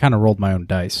goes, "Well, I kind of rolled my own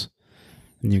dice."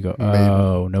 And you go,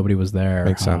 "Oh, nobody was there."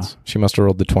 Makes sense. She must have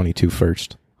rolled the 22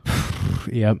 first.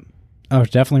 Yep. Oh,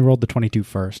 she definitely rolled the 22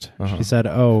 first. Uh-huh. She said,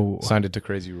 "Oh." Signed it to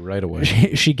crazy right away.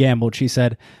 She gambled. She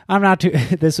said, "I'm not too."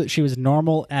 She was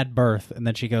normal at birth, and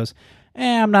then she goes,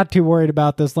 "I'm not too worried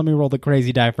about this. Let me roll the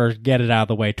crazy die first. Get it out of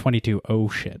the way." 22. Oh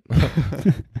shit!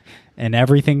 And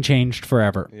everything changed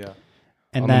forever. Yeah.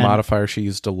 And On then the modifier, she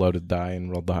used a loaded die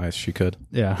and rolled the highest she could.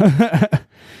 yeah,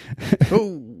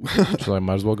 Oh, She's like,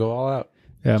 might as well go all out.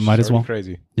 yeah, She's might as already well.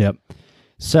 Crazy. Yep.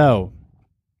 So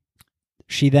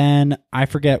she then, I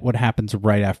forget what happens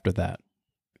right after that,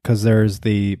 because there's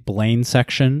the Blaine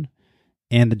section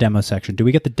and the demo section. Do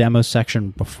we get the demo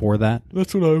section before that?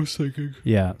 That's what I was thinking.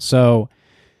 Yeah. So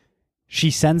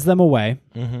she sends them away.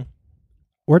 Mm-hmm.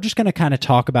 We're just going to kind of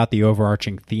talk about the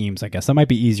overarching themes, I guess. That might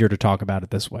be easier to talk about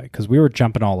it this way, because we were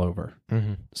jumping all over.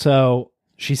 Mm-hmm. So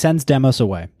she sends Demos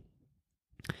away,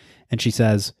 and she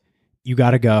says, "You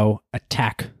got to go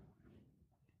attack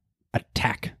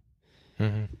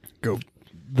Mm-hmm. go.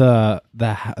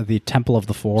 the Temple of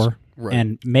the Four, Right.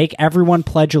 and make everyone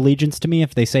pledge allegiance to me.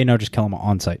 If they say no, just kill them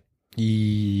on site."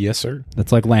 Yes, sir.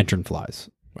 That's like lantern flies.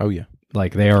 Oh, yeah.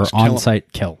 Like they are Just kill 'em. on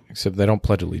site kill. Except they don't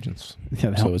pledge allegiance. Yeah,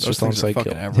 they So don't- it's Those just on things are site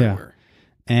fucking kill. everywhere.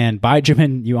 And by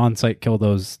Jimin, you on site kill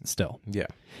those still. Yeah.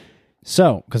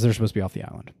 So, because they're supposed to be off the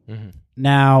island. Mm-hmm.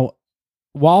 Now,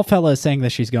 while Fella is saying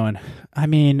this, she's going, "I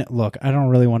mean, look, I don't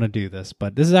really want to do this,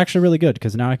 but this is actually really good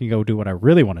because now I can go do what I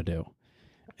really want to do.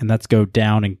 And that's go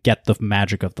down and get the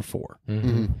magic of the Four."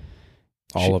 Mm-hmm.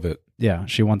 All She- of it. Yeah,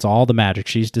 she wants all the magic.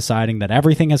 She's deciding that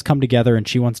everything has come together and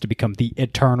she wants to become the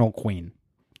eternal queen.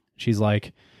 She's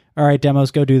like, "All right,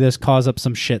 Demos, go do this. Cause up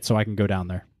some shit so I can go down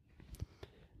there."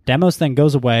 Demos then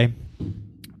goes away.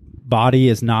 Body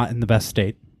is not in the best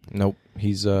state. Nope.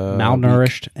 He's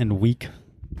Malnourished and weak.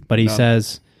 But he No.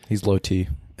 says, weak. He's low T.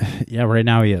 yeah, right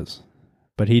now he is.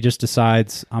 But he just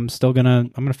decides, I'm gonna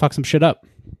fuck some shit up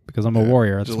because I'm a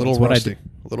warrior. That's, He's a little that's what I rusty. do.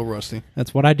 A little rusty.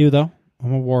 That's what I do, though.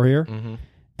 I'm a warrior. Mm-hmm.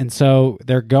 And so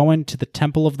they're going to the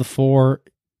Temple of the Four,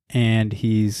 and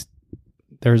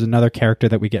there's another character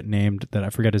that we get named that I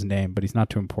forget his name, but he's not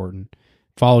too important.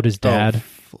 Followed his dad.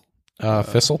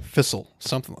 Fissel? Fissel.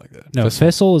 Something like that. No,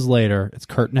 Fissel is later. It's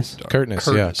Curtness. Curtness.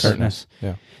 Yeah. Curtness. Curtness.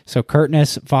 Yeah. So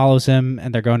Curtness follows him,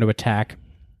 and they're going to attack.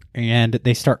 And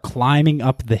they start climbing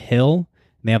up the hill.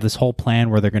 And they have this whole plan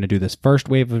where they're going to do this first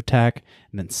wave of attack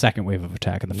and then second wave of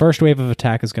attack. And the first wave of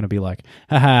attack is going to be like,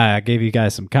 haha, I gave you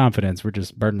guys some confidence. We're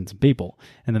just burning some people.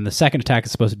 And then the second attack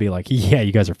is supposed to be like, yeah,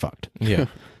 you guys are fucked. Yeah.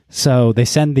 So they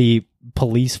send the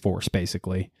police force,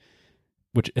 basically,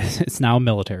 which it's now a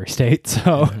military state.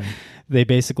 So they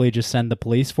basically just send the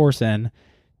police force in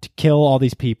to kill all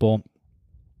these people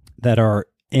that are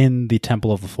in the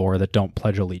Temple of the Four that don't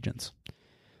pledge allegiance.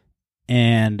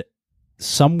 And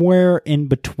somewhere in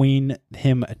between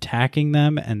him attacking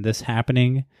them and this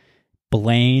happening,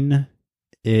 Blaine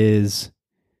is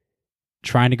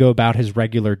trying to go about his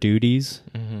regular duties.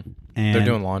 Mm-hmm. And They're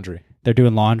doing laundry. They're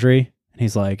doing laundry. And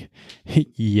he's like,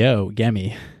 "Yo,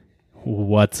 Gemmy,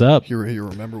 what's up?" You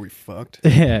remember we fucked?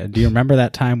 Yeah. Do you remember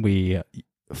that time we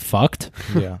fucked?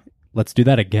 Yeah. Let's do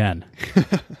that again.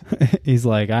 He's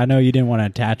like, "I know you didn't want to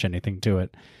attach anything to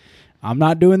it. I'm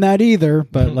not doing that either,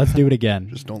 but let's do it again."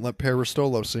 Just don't let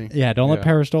Peristolo see. Yeah, don't let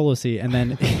Yeah. Peristolo see. And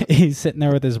then he's sitting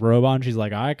there with his robe on. She's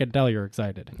like, "I can tell you're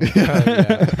excited."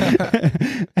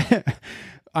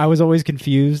 I was always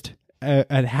confused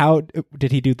at how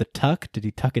did he do the tuck? Did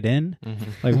he tuck it in? Mm-hmm.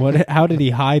 Like what? How did he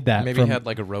hide that? Maybe from, he had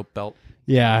like a rope belt.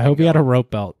 Yeah, I hope he had a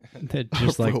rope belt that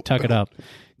just like rope tuck it belt. up.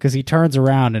 Because he turns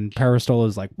around and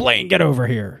Peristolo's like, "Blaine, get over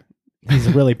here." He's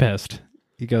really pissed.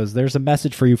 He goes, "There's a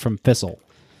message for you from Fissel."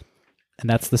 And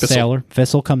that's the Fissel. sailor.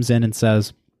 Fissel comes in and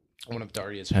says, One of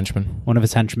Daria's henchmen. one of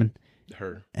his henchmen,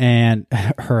 Her. and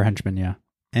her henchman, yeah.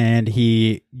 And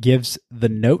he gives the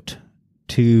note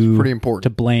to Pretty important.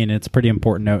 to Blaine. It's a pretty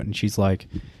important note. And she's like,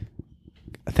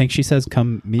 I think she says,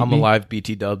 "Come meet I'm me." alive,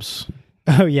 BT dubs.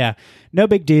 Oh, yeah. No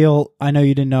big deal. I know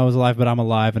you didn't know I was alive, but I'm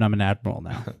alive and I'm an admiral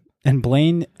now. And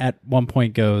Blaine at one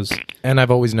point goes, And I've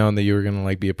always known that you were gonna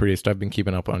like be a priest. I've been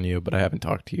keeping up on you, but I haven't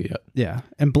talked to you yet. yeah.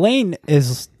 And Blaine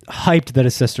is hyped that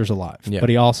his sister's alive. Yeah. But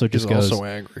he also He's just goes, also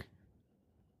angry.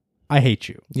 I hate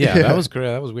you. Yeah, that was great.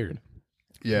 That was weird.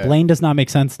 Yeah. Blaine does not make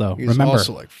sense, though. He's Remember,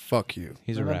 also like, fuck you.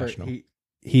 He's irrational.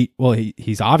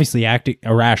 He's obviously acting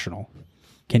irrational.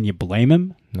 Can you blame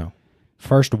him? No.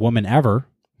 First woman ever.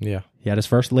 Yeah. He had his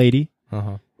first lady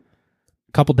Uh-huh.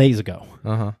 a couple days ago.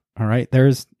 Uh-huh. All right.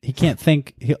 He can't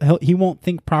think. He won't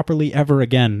think properly ever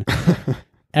again.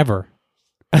 Ever.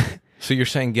 So you're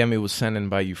saying Gemi was sent in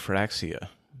by Euphraxia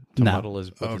to No. muddle his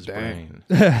brain.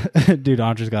 Dude,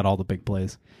 Andre's got all the big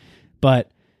plays.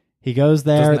 But he goes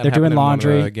there. Doesn't that They're doing happen in one of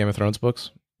laundry. the Game of Thrones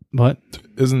books? What?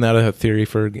 Isn't that a theory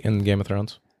in Game of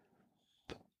Thrones?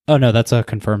 Oh, no, that's a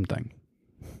confirmed thing.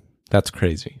 That's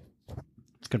crazy.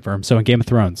 It's confirmed. So in Game of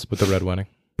Thrones. With the Red Wedding.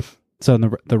 So in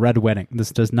the Red Wedding.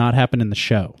 This does not happen in the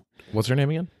show. What's her name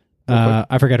again?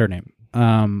 I forget her name.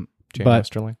 Jane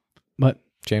Westerling? What?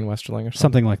 Jane Westerling or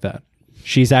Something like that.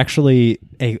 She's actually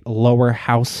a lower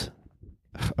house.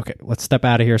 Okay, let's step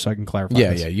out of here so I can clarify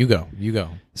Yeah, this. yeah, you go. You go.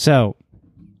 So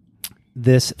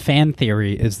this fan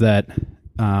theory is that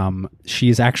she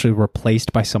is actually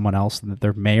replaced by someone else, that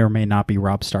there may or may not be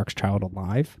Robb Stark's child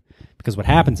alive. Because what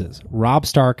happens is Robb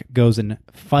Stark goes and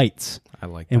fights I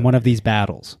like in that. one of these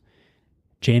battles.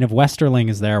 Jane of Westerling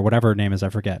is there, whatever her name is, I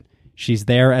forget. She's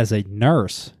there as a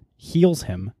nurse, heals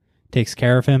him, takes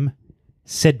care of him,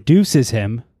 seduces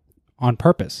him on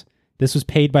purpose. This was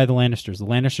paid by the Lannisters. The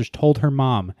Lannisters told her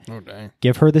mom, Oh, dang.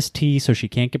 give her this tea so she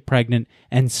can't get pregnant,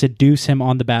 and seduce him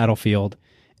on the battlefield,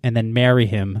 and then marry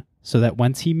him so that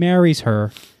once he marries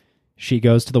her, she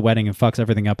goes to the wedding and fucks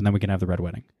everything up, and then we can have the Red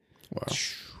Wedding. Wow.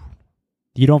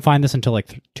 You don't find this until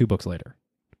like 2 books later,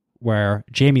 where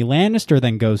Jaime Lannister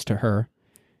then goes to her,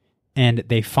 and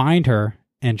they find her,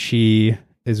 and she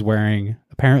is wearing,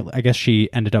 apparently, I guess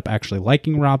she ended up actually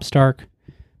liking Robb Stark,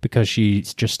 because she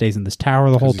just stays in this tower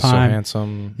the whole He's time. so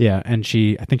handsome. Yeah, and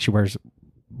I think she wears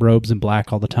robes in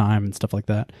black all the time and stuff like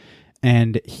that.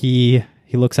 And he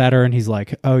looks at her and he's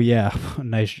like, "Oh yeah,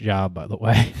 nice job, by the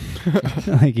way."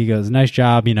 Like he goes, "Nice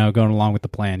job, going along with the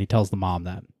plan." He tells the mom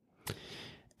that.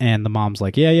 And the mom's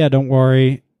like, "Yeah, don't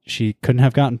worry. She couldn't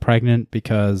have gotten pregnant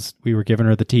because we were giving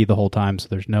her the tea the whole time, so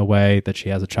there's no way that she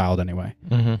has a child anyway."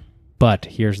 Mm-hmm. But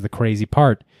here's the crazy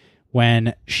part.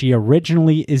 When she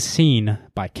originally is seen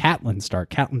by Catelyn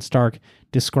Stark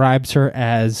describes her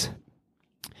as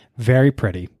very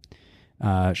pretty.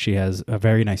 She has a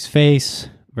very nice face,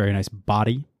 very nice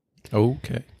body.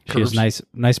 Okay. She has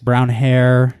nice brown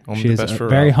hair. Only She the has best a for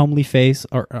very Rob. homely face.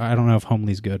 Or I don't know if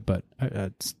homely's good, but I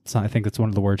think that's one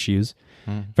of the words she used.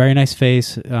 Mm. Very nice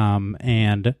face,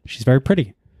 and she's very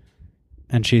pretty.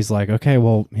 And she's like, okay,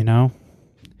 well,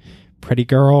 pretty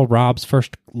girl, Rob's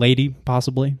first lady,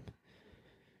 possibly.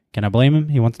 Can I blame him?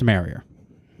 He wants to marry her.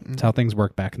 That's how things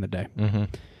worked back in the day. Mm-hmm.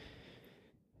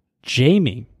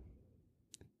 Jaime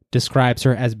describes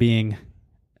her as being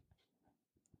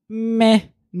meh,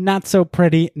 not so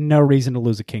pretty, no reason to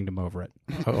lose a kingdom over it.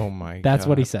 Oh my god. That's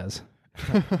what he says.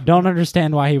 Don't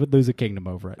understand why he would lose a kingdom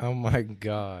over it. Oh my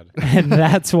god. And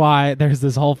that's why there's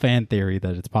this whole fan theory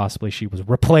that it's possibly she was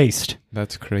replaced.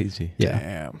 That's crazy. Yeah.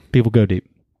 Damn. People go deep.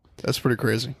 That's pretty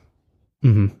crazy.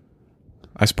 Mm-hmm.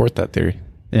 I support that theory.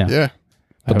 Yeah. Yeah.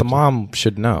 But the hope so. mom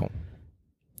should know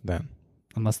then.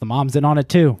 Unless the mom's in on it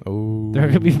too. Oh. There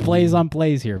could be plays on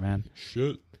plays here, man.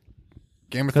 Shit.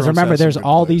 Game of Because Thrones. remember, has some there's good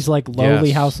all plays. these like lowly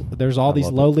Yes. house. There's all I these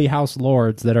love it. lowly house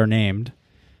lords that are named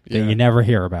that Yeah. you never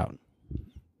hear about.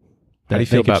 How do you That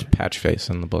feel they could- about Patchface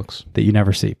in the books? that you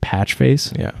never see?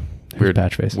 Patchface. Yeah. Who's Weird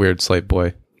Patchface. Weird slave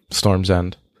boy. Storm's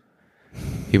End.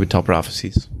 He would tell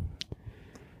prophecies.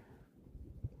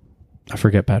 I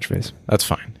forget Patchface. That's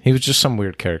fine. He was just some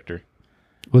weird character.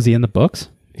 Was he in the books?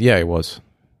 Yeah, he was.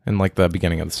 In like the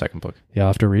beginning of the second book. Yeah, I'll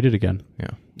have to read it again. Yeah.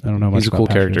 I don't know much He's a about cool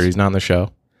character. Patchface. He's not in the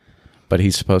show. But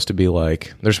he's supposed to be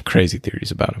like, there's some crazy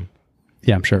theories about him.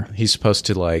 Yeah, I'm sure. He's supposed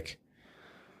to like,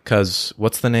 because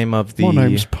what's the name of the My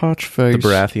name's Patchface. the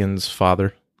Baratheon's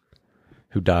father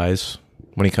who dies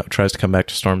when he tries to come back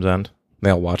to Storm's End? They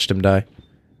all watched him die.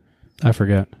 I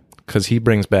forget. Because he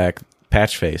brings back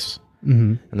Patchface.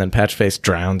 Mm-hmm. And then Patchface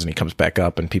drowns and he comes back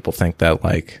up and people think that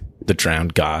like the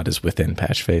drowned god is within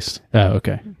Patchface. Oh,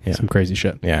 okay. Yeah. Some crazy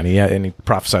shit. Yeah, and he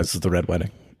prophesizes the Red Wedding.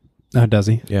 Oh, does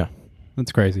he? Yeah.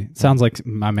 That's crazy. It sounds like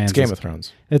my man's. It's Game of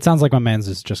Thrones. It sounds like my man's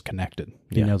is just connected.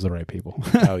 He Yeah. knows the right people.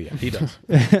 Oh yeah, he does.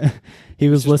 He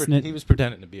was listening. He was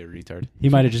pretending to be a retard. He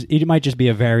might just be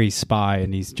a very spy,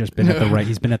 and he's just been at the right.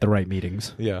 He's been at the right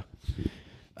meetings. Yeah.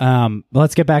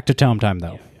 Let's get back to Tome time,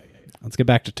 though. Let's get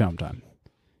back to Tome time.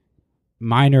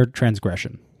 Minor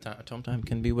transgression. Tome time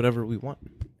can be whatever we want.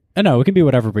 No, it can be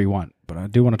whatever we want, but I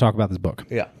do want to talk about this book,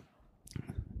 Yeah.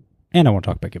 and I want to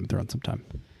talk about Game of Thrones sometime.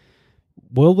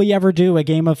 Will we ever do a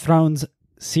Game of Thrones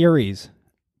series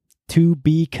to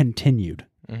be continued.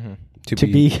 Mm-hmm. To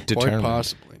be Quite determined.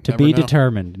 possibly. To Never be know.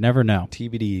 determined. Never know.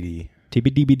 TBD.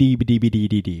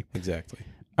 TBDBDBDBD. Exactly.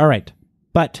 All right.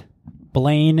 But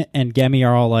Blaine and Gemi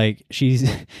are all like, she's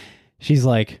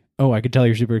like, oh, I could tell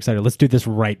you're super excited. Let's do this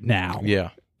right now. Yeah.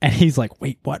 And he's like,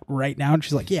 wait, what? Right now? And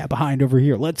she's like, yeah, behind over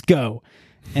here. Let's go.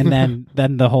 And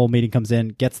then the whole meeting comes in,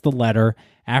 gets the letter.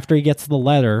 After he gets the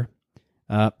letter,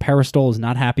 Peristol is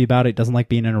not happy about it. Doesn't like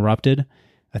being interrupted.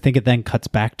 I think it then cuts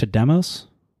back to Demos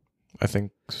I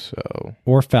think so.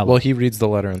 or Fella. Well, he reads the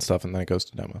letter and stuff, and then it goes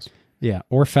to Demos. Yeah,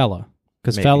 or Fella.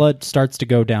 Because Maybe. Fella starts to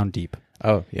go down deep.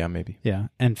 Oh, yeah, maybe. Yeah.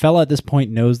 And Fella at this point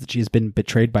knows that she's been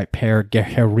betrayed by Per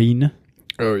Gerin.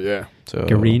 Oh, yeah. So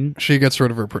Gerin. She gets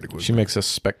rid of her pretty quickly. she makes a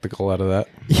spectacle out of that.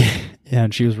 Yeah,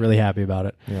 and she was really happy about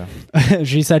it. Yeah.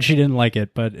 She said she didn't like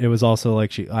it, but it was also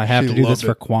like I have She to do this loved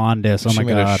for it. Quandis. Oh she my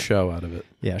made god. a show out of it.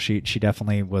 Yeah, she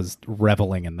definitely was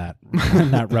reveling in that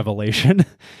in that revelation.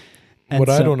 And What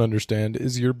I so- don't understand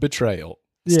is your betrayal.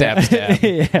 Yeah. Stab, stab.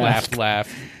 Yeah.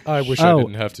 Laugh. I wish I Oh.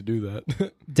 didn't have to do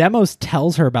that. Demos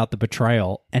tells her about the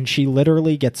betrayal, and she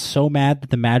literally gets so mad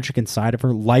that the magic inside of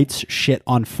her lights shit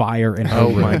on fire in her Oh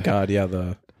room. my god, yeah,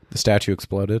 the statue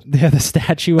exploded. Yeah, the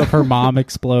statue of her mom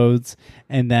explodes,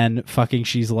 and then fucking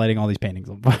she's lighting all these paintings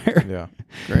on fire. Yeah.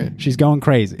 Great. She's going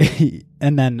crazy.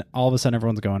 And then all of a sudden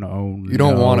everyone's going, oh no. You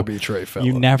don't want to betray Fella.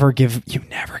 You never give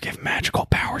magical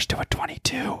powers to a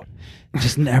 22.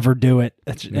 Just never do it.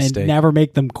 And Mistake. never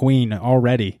make them queen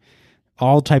already.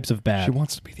 All types of bad. She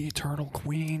wants to be the eternal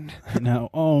queen. No.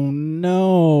 Oh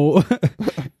no.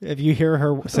 If you hear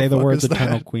her say the fuck words is that?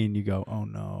 eternal queen, you go, oh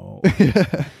no.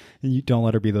 You don't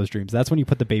let her be those dreams. That's when you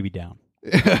put the baby down.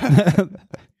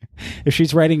 If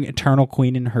she's writing eternal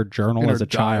queen in her journal In her as a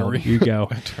child, diary. you go,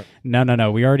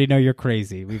 no. We already know you're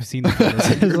crazy. We've seen the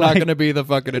photos. You're not going to be the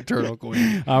fucking eternal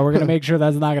queen. We're going to make sure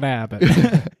that's not going to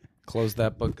happen. Close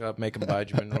that book up, make him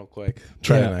Benjamin real quick.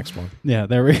 Try Yeah. the next one. Yeah,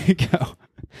 there we go. That's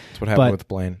what happened But- with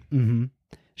Blaine. hmm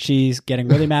She's getting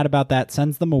really mad about that,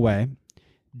 sends them away.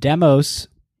 Demos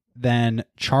then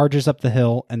charges up the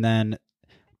hill, and then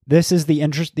this is the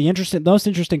most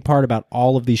interesting part about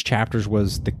all of these chapters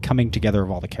was the coming together of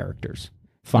all the characters.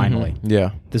 Finally,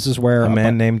 Yeah. this is where A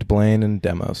man named Blaine and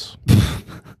Demos.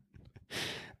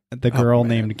 the girl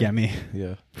named Gemi,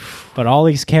 Yeah. but all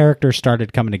these characters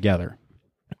started coming together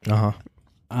Uh-huh.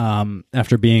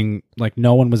 after being like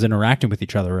no one was interacting with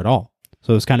each other at all.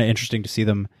 So it was kind of interesting to see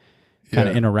them kind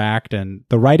of Yeah. interact, and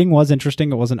the writing was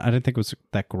interesting. I didn't think it was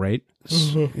that great.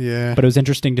 Yeah. But it was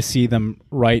interesting to see them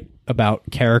write about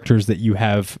characters that you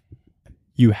have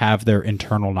their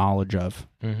internal knowledge of,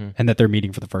 and that they're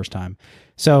meeting for the first time.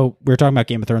 So we were talking about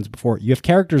Game of Thrones before. You have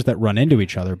characters that run into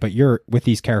each other, but you're with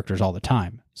these characters all the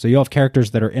time. So you have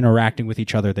characters that are interacting with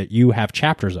each other that you have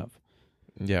chapters of.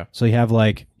 Yeah. So you have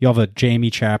a Jamie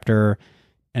chapter,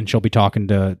 and he'll be talking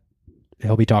to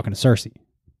Cersei.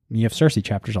 You have Cersei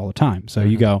chapters all the time. So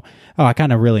you go, oh, I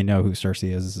kind of really know who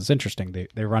Cersei is. This is interesting.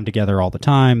 They run together all the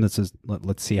time.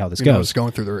 Let's see how this goes. It's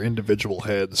going through their individual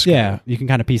heads. Yeah, you can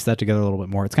kind of piece that together a little bit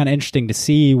more. It's kind of interesting to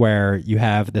see where you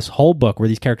have this whole book where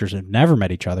these characters have never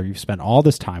met each other. You've spent all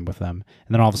this time with them,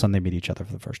 and then all of a sudden they meet each other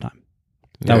for the first time.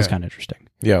 That was Yeah. kind of interesting.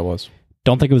 Yeah, it was.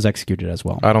 Don't think it was executed as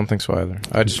well. I don't think so either.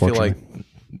 I just feel like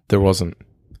there wasn't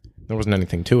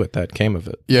anything to it that came of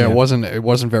it. Yeah, it wasn't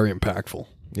very impactful.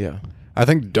 Yeah. I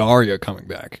think Daria coming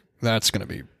back. That's going to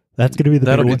be. That's going to be the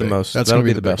That'll big be one. the most. That's That'll gonna be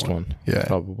be the the big best one. one. Yeah.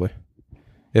 Probably.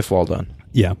 If well done.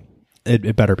 Yeah,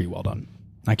 it better be well done.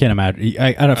 I can't imagine.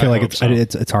 I don't feel like hope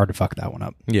it's hard to fuck that one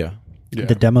up. Yeah. Yeah.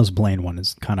 The Demos Blaine one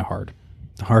is kind of hard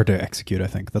to execute. I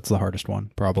think that's the hardest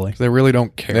one probably. They really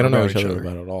don't care. They don't know about each other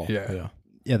about it at all. Yeah.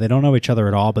 Yeah, they don't know each other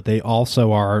at all, but they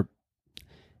also are.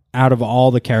 Out of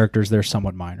all the characters, they're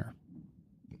somewhat minor.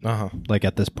 Uh-huh. Like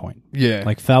at this point, Yeah.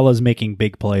 like Fella's making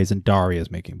big plays and Daria's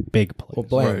making big plays.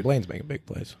 Well, Right. Blaine's making big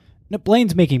plays. No,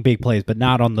 Blaine's making big plays, but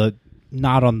not on the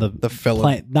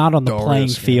Fella. not on the Darius, playing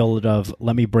yeah. field of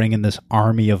let me bring in this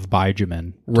army of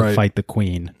Bijamin to Right. fight the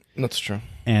queen, That's true.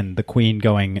 and the queen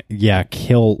going, yeah,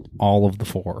 kill all of the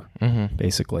four, Mm-hmm.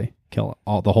 basically kill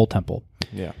the whole temple.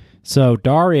 Yeah. So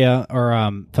Daria or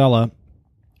Fella,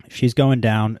 she's going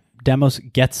down. Demos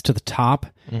gets to the top,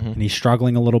 and he's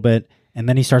struggling a little bit, and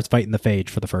then he starts fighting the phage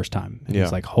for the first time. And Yeah.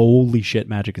 he's like, holy shit,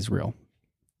 magic is real.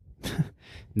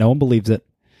 No one believes it.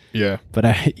 Yeah. But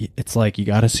it's like, you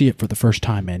got to see it for the first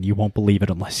time, man. You won't believe it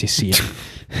unless you see it.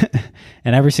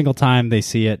 And every single time they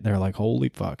see it, they're like, holy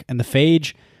fuck. And the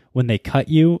phage, when they cut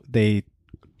you,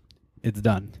 it's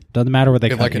done. Doesn't matter what they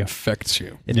It cut like you. infects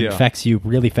you. It Yeah. infects you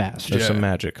really fast. There's Yeah. some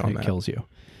magic on And it that. kills you.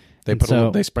 They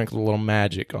they sprinkle a little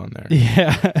magic on there.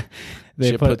 Yeah.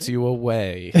 Shit puts you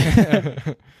away.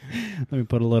 Let me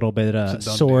put a little bit of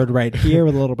sword right here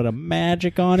with a little bit of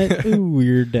magic on it. Ooh,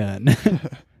 you're done.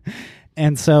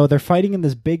 And so they're fighting in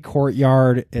this big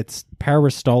courtyard. It's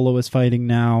Parastolo is fighting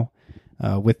now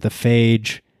with the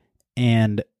Phage,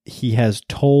 and he has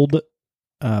told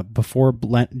before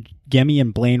Gemi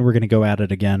and Blaine were going to go at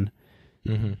it again.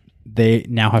 Mm-hmm. They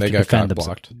now have to defend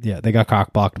themselves. Yeah, they got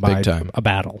cock blocked by a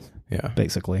battle. Yeah,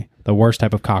 basically the worst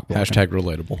type of cock blocking. Hashtag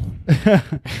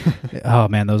relatable. Oh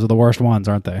man, those are the worst ones,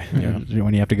 aren't they? Yeah.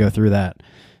 When you have to go through that,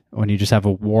 when you just have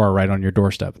a war right on your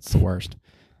doorstep, it's the worst.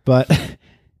 But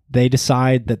they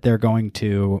decide that they're going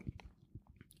to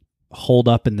hold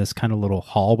up in this kind of little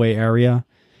hallway area,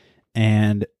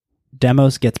 and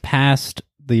Demos gets past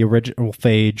the original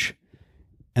Phage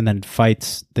and then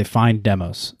fights. They find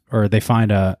Demos, or they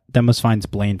find Demos finds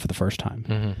Blaine for the first time.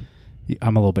 Mm-hmm.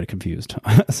 I'm a little bit confused.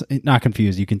 Not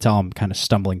confused. You can tell I'm kind of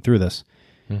stumbling through this.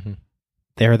 Mm-hmm.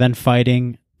 They're then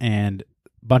fighting, and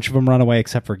a bunch of them run away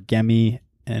except for Gemi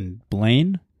and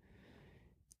Blaine.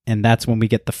 And that's when we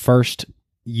get the first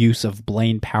use of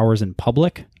Blaine powers in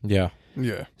public. Yeah.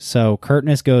 Yeah. So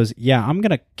Curtness goes, yeah, I'm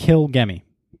going to kill Gemi.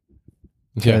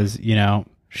 Because,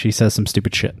 she says some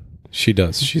stupid shit. She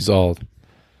does. She's all...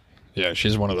 Yeah,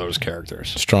 she's one of those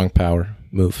characters. Strong power.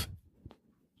 Move.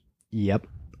 Yep.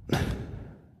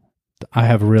 I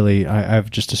have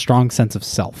just a strong sense of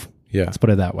self. Yeah. Let's put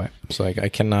it that way. It's like, I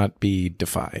cannot be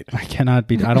defied. I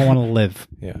don't want to live.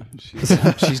 Yeah.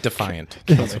 She's defiant.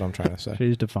 That's what I'm trying to say.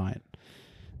 She's defiant.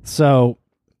 So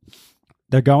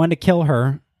they're going to kill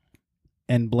her,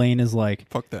 and Blaine is like,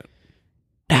 fuck that.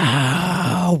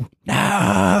 No,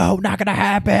 not going to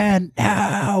happen.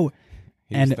 No.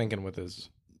 He was thinking with his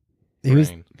brain. He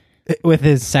was with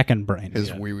his second brain.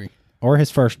 His wee-wee. Or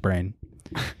his first brain.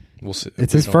 We'll see.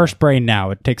 It's his first brain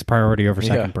now. It takes priority over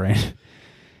second brain.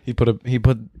 He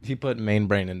put main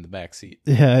brain in the back seat.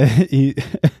 Yeah.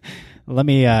 Let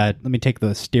me take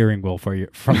the steering wheel from you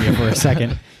for a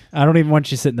second. I don't even want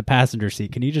you to sit in the passenger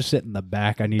seat. Can you just sit in the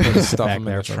back? I need you to sit back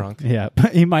there. In the trunk. Yeah,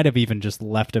 but he might have even just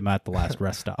left him at the last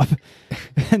rest stop.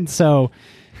 And so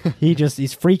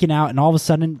he's freaking out, and all of a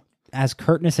sudden, as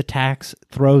Curtness attacks,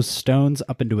 throws stones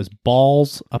up into his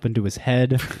balls, up into his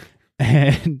head,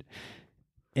 and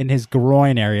in his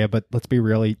groin area, but let's be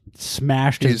real, he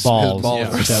smashed his balls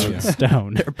with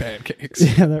stone. They're pancakes.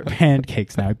 Yeah, they're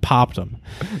pancakes now. He popped them.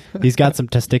 He's got some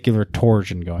testicular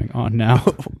torsion going on now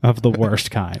of the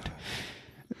worst kind.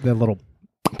 The little...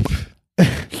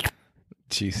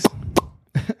 Jeez.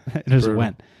 It just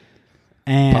went.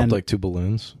 And popped like two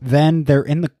balloons. Then they're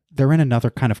in another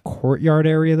kind of courtyard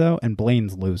area, though, and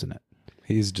Blaine's losing it.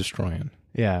 He's destroying.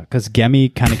 Yeah, because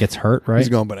Gemi kind of gets hurt, right? He's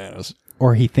going bananas.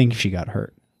 Or he thinks she got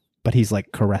hurt. But he's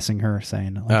like caressing her,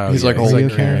 saying, he's like holding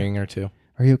her carrying her too.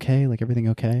 Are you okay? Like, everything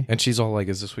okay? And she's all like,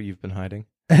 is this what you've been hiding?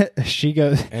 She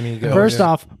goes, and he goes, first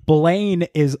off, Blaine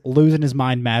is losing his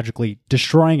mind magically,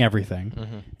 destroying everything.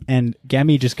 Mm-hmm. And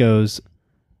Gemi just goes,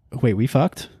 wait, we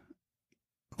fucked?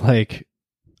 Like,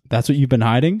 that's what you've been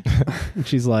hiding? And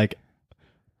she's like,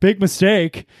 big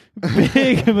mistake.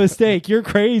 Big mistake. You're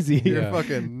crazy. You're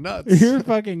fucking nuts. You're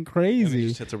fucking crazy. And he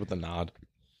just hits her with a nod.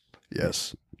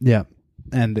 Yes. Yeah.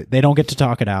 And they don't get to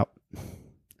talk it out.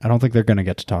 I don't think they're going to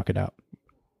get to talk it out.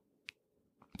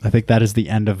 I think that is the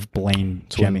end of Blaine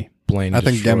Gemi. I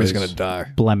think Gemi's going to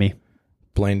die. Blemmy.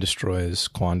 Blaine destroys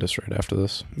Quandus right after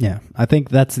this. Yeah. I think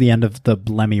that's the end of the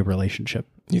Blemmy relationship.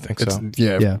 You think so?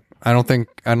 Yeah. Yeah. I don't think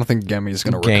Gemi's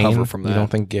going to recover from that. You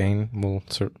don't think Gain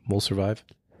will survive?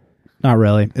 Not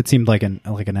really. It seemed like an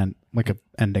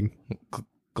ending.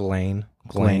 Glane.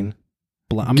 I'm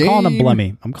calling him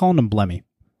Blemmy.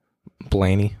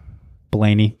 Blaney.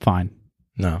 Fine.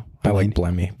 No, I like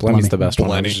Blemmy. Blemmy's the best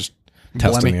one. I was just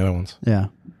testing the other ones. Yeah,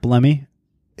 Blemmy.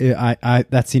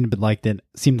 That seemed like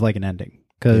an ending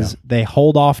because they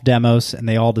hold off Demos and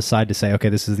they all decide to say, okay,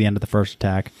 this is the end of the first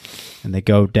attack, and they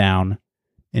go down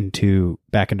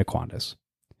back into Quandus.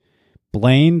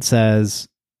 Blaine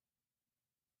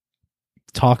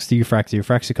talks to Euphraxia.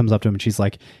 Euphraxia comes up to him and she's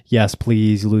like, yes,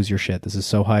 please lose your shit. This is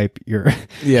so hype. You're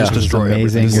just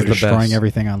amazing. You're destroying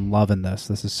everything. I'm loving this.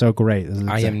 This is so great.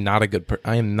 I am not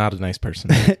a nice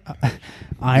person.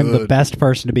 I'm the best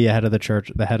person to be the head of the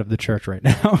church right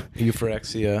now.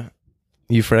 Euphraxia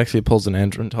pulls an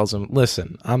Andrew and tells him,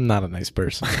 listen, I'm not a nice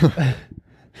person.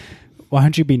 Why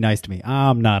don't you be nice to me?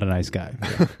 I'm not a nice guy.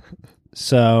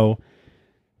 So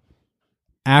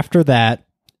after that,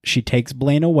 she takes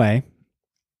Blaine away.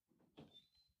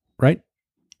 Right?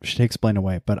 She takes Blaine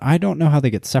away, but I don't know how they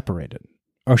get separated.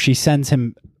 Or she sends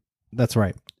him... That's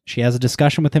right. She has a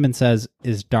discussion with him and says,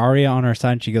 "Is Daria on our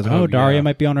side?" And she goes, "Oh, Daria yeah.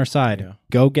 might be on our side. Yeah.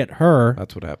 Go get her."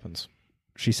 That's what happens.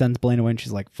 She sends Blaine away, and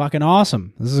she's like, "Fucking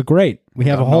awesome! This is great. We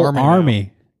have Got a an whole army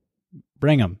army.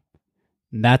 Bring him."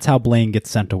 And that's how Blaine gets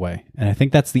sent away. And I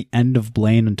think that's the end of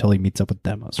Blaine until he meets up with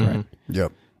Demos, right?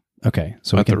 Yep. Okay,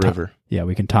 so At we can the river.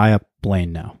 we can tie up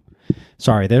Blaine now.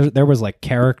 Sorry, there was like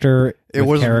character. It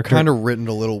was character. kind of written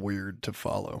a little weird to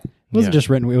follow. It wasn't just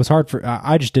written. It was hard for.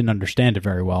 I just didn't understand it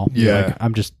very well. Yeah.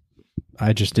 Like,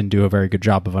 I just didn't do a very good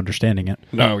job of understanding it.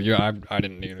 No, yeah, I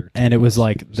didn't either. And it was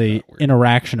like the that weird.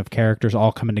 interaction of characters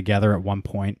all coming together at one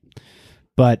point.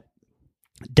 But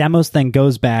Demos then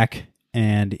goes back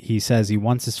and he says he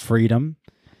wants his freedom,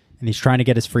 and he's trying to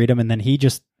get his freedom, and then he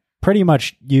just pretty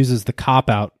much uses the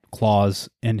cop-out clause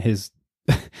in his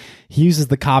he uses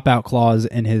the cop-out clause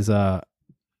in his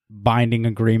binding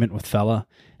agreement with Fella,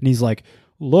 and he's like,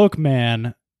 "Look,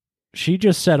 man, she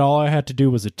just said all I had to do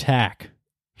was attack.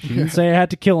 She didn't say I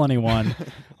had to kill anyone.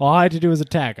 All I had to do was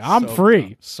attack. I'm So free.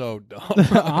 dumb. So dumb.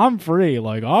 I'm free.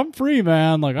 Like, I'm free,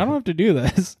 man. Like, I don't have to do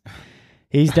this."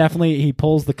 He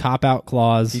pulls the cop-out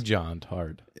clause. He johned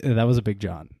hard. That was a big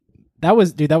John. That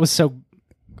was so,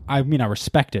 I mean, I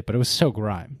respect it, but it was so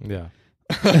grime. Yeah.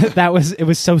 It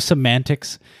was so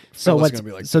semantics. So Fella's gonna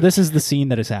be like, this is the scene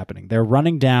that is happening. They're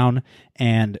running down,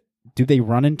 and do they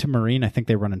run into Marine? I think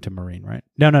they run into Marine, right?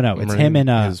 No. It's Marine him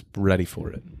and is ready for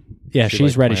it. yeah, she,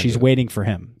 she's like, ready. planned She's it. waiting for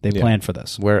him. They Yeah. planned for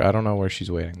this. Where I don't know where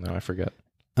she's waiting though. I forget.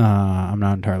 I'm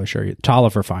not entirely sure.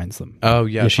 Tolliver finds them. Oh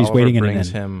yeah, she's Tolliver waiting in an brings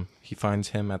inn. him. He finds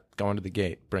him at going to the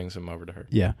gate. Brings him over to her.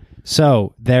 Yeah.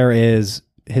 So there is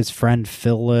his friend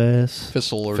Phyllis.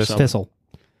 Fissel or something.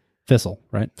 Fissel,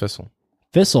 right? Fissel.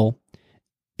 Fissel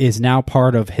is now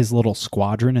part of his little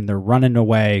squadron, and they're running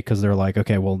away because they're like,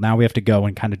 okay, well, now we have to go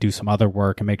and kind of do some other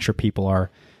work and make sure people are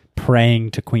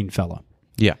praying to Queen Fella.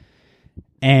 Yeah.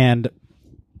 And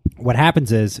what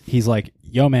happens is he's like,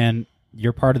 "Yo, man,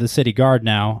 you're part of the city guard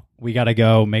now. We got to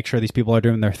go make sure these people are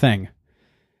doing their thing."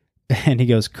 And he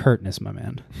goes, "Curtness, my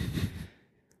man."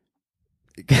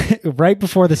 Right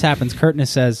before this happens, Curtness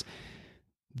says,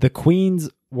 "The Queen's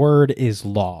word is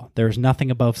law. There's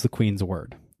nothing above the Queen's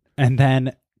word." And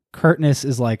then Curtness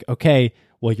is like, "Okay,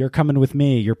 well, you're coming with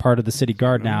me. You're part of the city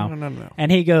guard now." No.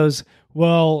 And he goes,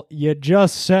 "Well, you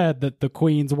just said that the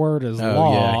Queen's word is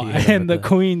law, yeah, he hit him and the with that.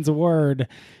 Queen's word,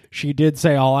 she did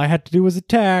say all I had to do was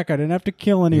attack. I didn't have to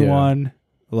kill anyone.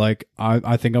 Like,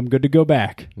 I think I'm good to go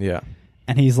back." Yeah.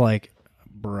 And he's like,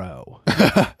 "Bro,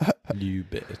 You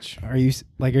bitch. are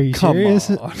you Come serious?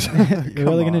 on. You're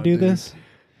really going to do this?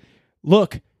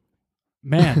 Look,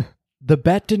 man, the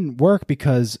bet didn't work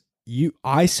because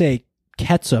I say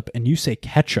ketchup and you say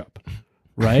ketchup,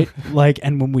 right? Like,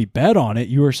 and when we bet on it,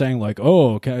 you were saying like,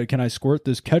 "Oh, can I squirt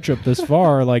this ketchup this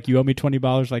far? Like, you owe me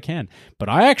 $20 if I can." But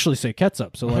I actually say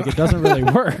ketchup, so like, it doesn't really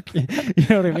work. You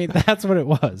know what I mean? That's what it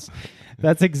was.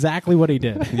 That's exactly what he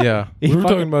did. Yeah. He We were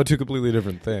fucking- talking about two completely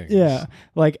different things. Yeah,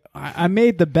 like I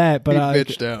made the bet, but He I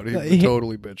bitched out. He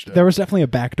totally bitched out. there was definitely a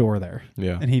back door there.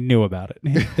 Yeah. And he knew about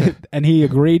it. And he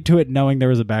agreed to it knowing there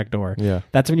was a back door. Yeah.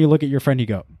 That's when you look at your friend, you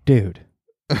go, "Dude,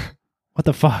 what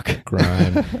the fuck?"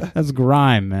 Grime. That's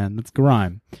grime, man. That's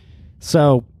grime.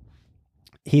 So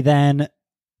he then,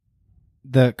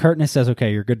 the Curtness says,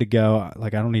 "Okay, you're good to go.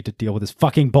 Like, I don't need to deal with this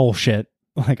fucking bullshit.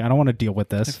 Like, I don't want to deal with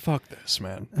this. Fuck this,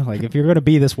 man. Like, if you're going to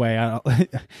be this way,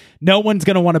 no one's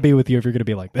going to want to be with you if you're going to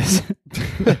be like this."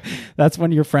 That's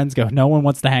when your friends go, "No one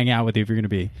wants to hang out with you if you're going to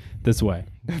be this way.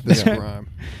 This crime.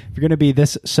 If you're going to be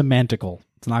this semantical,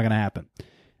 it's not going to happen."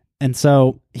 And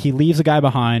so he leaves a guy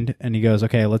behind, and he goes,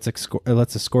 "Okay, let's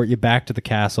escort you back to the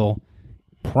castle."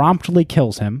 Promptly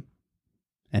kills him,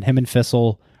 and him and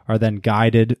Fissel are then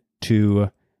guided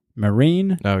to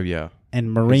Marine, Oh yeah. and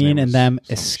His Marine name and was them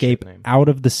some escape shit name. out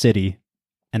of the city,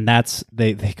 and that's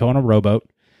they go on a rowboat,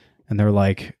 and they're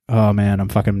like, "Oh man, I'm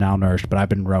fucking malnourished, but I've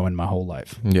been rowing my whole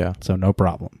life, Yeah. so no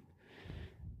problem."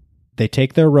 They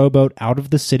take their rowboat out of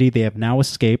the city. They have now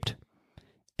escaped,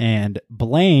 and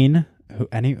Blaine,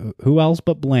 who else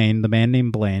but Blaine, the man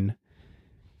named Blaine,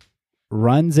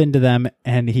 runs into them,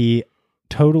 and he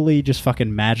totally just fucking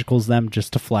magicals them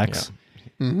just to flex.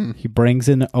 Mm-hmm. He brings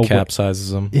in a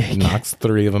Capsizes them. Knocks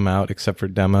 3 of them out except for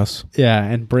Demos. Yeah,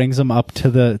 and brings them up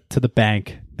to the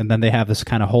bank, and then they have this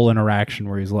kind of whole interaction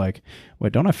where he's like,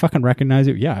 "Wait, don't I fucking recognize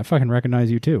you?" "Yeah, I fucking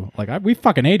recognize you too. Like, we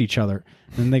fucking hate each other."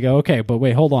 And then they go, "Okay, but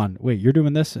wait, hold on. Wait, you're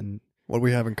doing this, and What do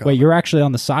we have in common? wait, you're actually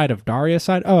on the side of Daria's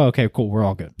side? Oh, okay, cool. We're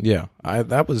all good." Yeah.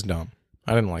 That was dumb.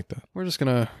 I didn't like that. We're just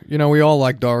gonna, we all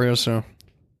like Daria, so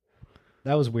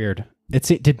That was weird.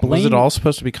 Did Blaine? Was it all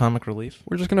supposed to be comic relief?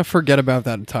 we're just gonna forget about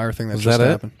that entire thing that Was just that it?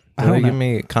 happened. I Do they don't give know.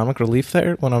 me comic relief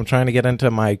there when I'm trying to get into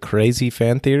my crazy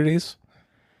fan theories?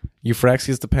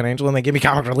 Euphraxia's the pen angel, and they give me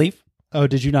comic relief. Oh,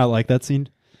 did you not like that scene?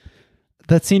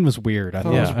 That scene was weird. I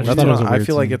thought. Yeah, I just that's thought it what was a I weird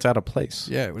feel like scene. it's out of place.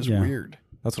 Yeah, it was Yeah. weird.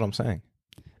 That's what I'm saying.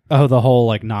 Oh, the whole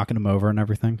like knocking him over and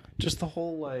everything. Just the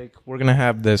whole like we're gonna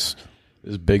have this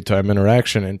big time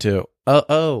interaction into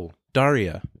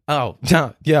Daria. Oh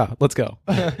yeah, let's go.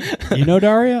 You know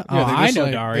Daria? Oh, Yeah, they I just, know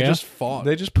like, Daria. They just fought.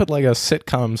 They just put like a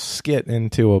sitcom skit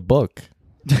into a book.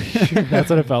 That's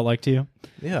what it felt like to you.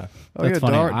 Yeah, Oh, That's yeah,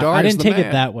 funny. I Daria's didn't the take man.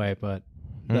 it that way, but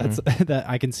that's that.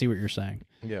 I can see what you're saying.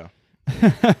 yeah.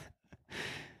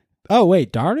 Oh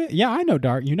wait, Daria? Yeah, I know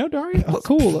Daria. You know Daria? Oh,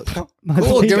 cool. Let's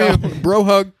Cool, give me a bro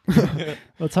hug.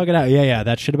 Let's hug it out. Yeah.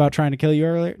 That shit about trying to kill you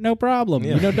earlier. No problem.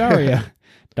 Yeah. You know Daria.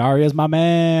 Daria's my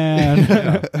man.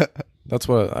 That's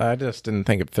what I just didn't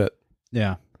think it fit.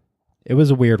 Yeah. It was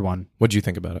a weird one. What'd you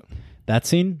think about it? That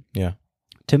scene? Yeah.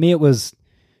 To me, it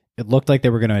looked like they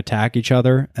were going to attack each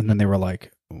other, and then they were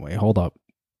like, wait, hold up.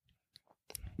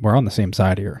 We're on the same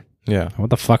side here. Yeah. What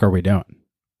the fuck are we doing?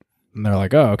 And they're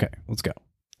like, oh, okay, let's go.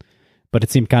 But it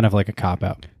seemed kind of like a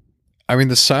cop-out. I mean,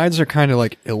 the sides are kind of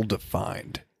like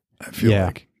ill-defined. I feel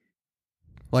Yeah.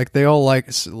 like they all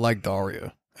like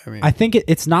Daria. I mean, I think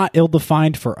it's not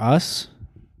ill-defined for us,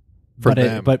 For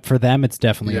them. but for them, it's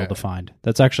definitely Yeah. ill-defined.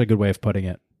 That's actually a good way of putting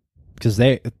it. Because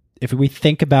if we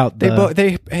think about they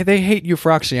hate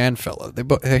Euphraxia and Fella.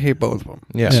 They hate both of them.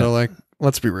 Yeah. So like,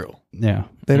 let's be real. yeah,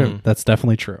 They don't. that's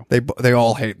definitely true. They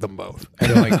all hate them both.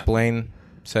 And then like Blaine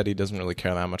said he doesn't really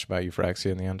care that much about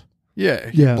Euphraxia in the end. Yeah.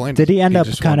 Yeah. Did he end up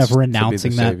just kind wants of to be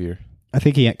renouncing the that? savior. I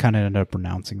think he kind of ended up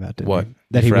renouncing that. Didn't What? he?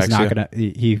 That he was not Euphraxia? gonna.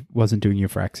 He wasn't doing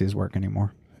Euphraxia's work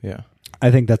anymore. Yeah.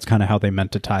 I think that's kind of how they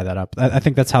meant to tie that up. I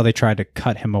think that's how they tried to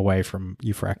cut him away from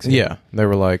Euphraxia. Yeah. They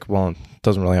were like, well, it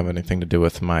doesn't really have anything to do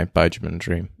with my Benjamin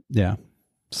dream. Yeah.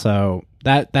 So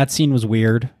that scene was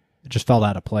weird. It just felt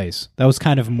out of place. That was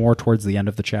kind of more towards the end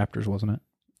of the chapters, wasn't it?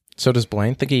 So does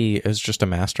Blaine think he is just a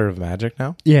master of magic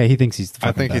now? Yeah, he thinks he's the I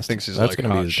fucking think best. he thinks he's That's like going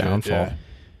to be hot his shit, downfall. yeah.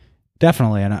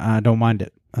 Definitely, and I don't mind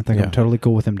it. I think Yeah. I'm totally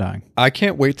cool with him dying. I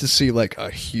can't wait to see like a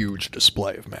huge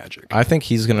display of magic. I think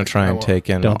he's going to try and take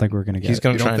in. Don't think we're gonna get. He's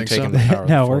going You to try don't and think take so? in the power.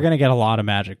 No, of the we're Force. gonna get a lot of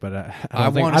magic, but I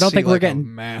don't wanna think see, we're like, a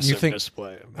getting. massive you think-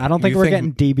 display. Of I don't think You we're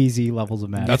think- getting DBZ levels of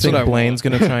magic. That's I think what I Blaine's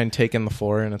want. going to try and take in the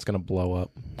floor, and it's going to blow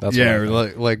up. That's yeah, what I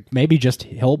think. like Maybe just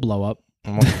he'll blow up.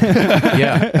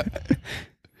 Yeah,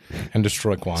 and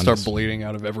destroy Quandas. start bleeding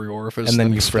out of every orifice. and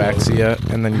then explode.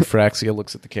 Euphraxia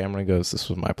looks at the camera and goes, "This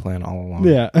was my plan all along."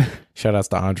 Yeah. Shout outs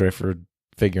to Andre for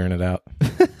figuring it out.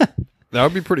 That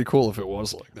would be pretty cool if it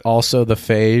was like that. Also, the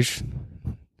Phage,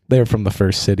 they're from the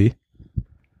first city.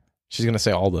 She's going to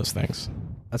say all those things.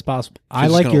 That's possible. I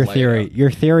just like gonna your lay it theory. out.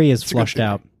 Your theory is It's a good flushed theory.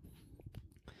 out.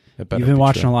 It better You've been be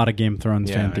watching true. a lot of Game of Thrones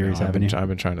Yeah, fan I know. theories, I've haven't you?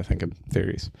 been trying to think of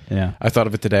theories. Yeah. I thought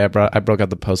of it today. I broke out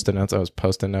the post-it notes. I was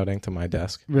post-it noting to my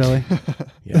desk. Really?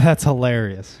 Yeah. That's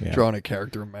hilarious. Yeah. Drawing a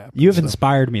character map. You've and stuff.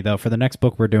 inspired me though. For the next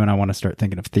book we're doing, I want to start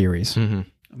thinking of theories. Mm-hmm.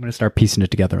 I'm going to start piecing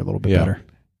it together a little bit Yeah. better.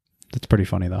 That's pretty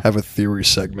funny though. have a theory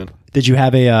segment. Did you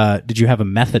have a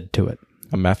method to it?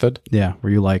 A method? Yeah. Were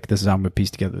you like, this is how I'm going to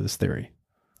piece together this theory?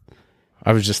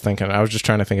 I was just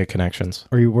trying to think of connections.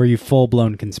 Or were you full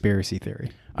blown conspiracy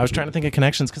theory? I was trying to think of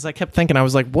connections because I kept thinking, I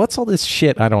was like, what's all this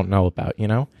shit I don't know about, you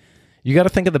know? You got to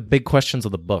think of the big questions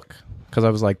of the book. Because I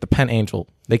was like, the Pen Angel,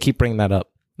 they keep bringing that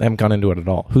up. They haven't gone into it at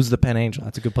all. Who's the Pen Angel?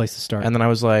 That's a good place to start. And then I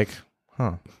was like,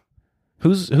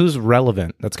 who's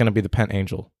relevant that's going to be the Pen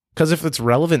Angel? Because if it's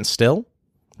relevant still,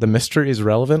 the mystery is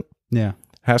relevant, yeah. it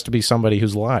has to be somebody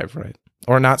who's alive, right?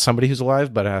 Or not somebody who's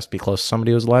alive, but it has to be close to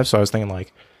somebody who's alive. So I was thinking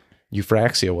like,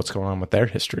 Euphraxia, what's going on with their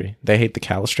history? They hate the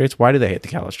Calistrates. Why do they hate the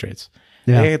Calistrates?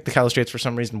 Yeah. They hate the Calistrates for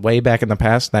some reason way back in the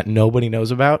past that nobody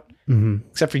knows about, Mm-hmm.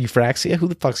 except for Euphraxia. Who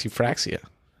the fuck's Euphraxia?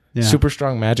 Yeah. Super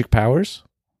strong magic powers?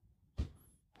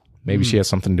 Maybe she has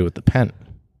something to do with the pen.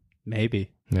 Maybe.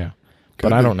 Yeah. Could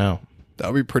But I be. don't know.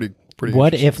 That would be pretty.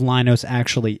 What interesting. if Linos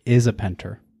actually is a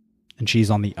Penter and she's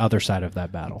on the other side of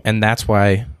that battle? And that's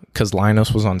why, because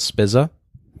Linus was on Spiza,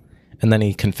 and then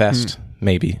he confessed,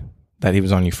 maybe, that he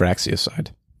was on Euphraxia's side.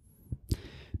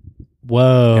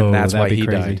 Whoa. And that's that'd why be he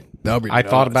crazy. died. That would be I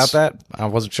thought about nuts. that. I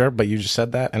wasn't sure, but you just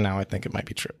said that, and now I think it might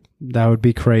be true. That would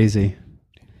be crazy.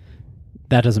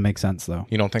 That doesn't make sense though.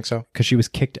 You don't think so? Because she was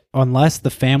kicked, unless the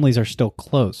families are still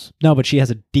close. No, but she has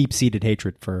a deep-seated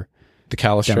hatred for The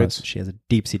Delos. Calistrates? She has a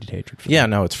deep-seated hatred for Yeah,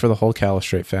 them. no, it's for the whole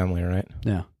Calistrate family, right?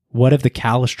 Yeah. What if the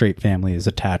Calistrate family is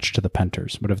attached to the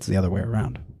Penters? What if it's the other way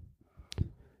around?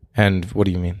 And what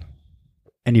do you mean?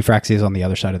 And Euphraxia is on the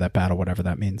other side of that battle, whatever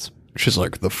that means. She's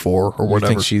like the 4 or You whatever.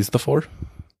 think she's the 4?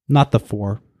 Not the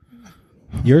 4.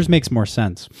 Yours makes more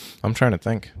sense. I'm trying to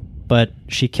think. But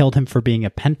she killed him for being a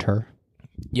penter.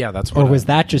 Yeah, that's what. Or was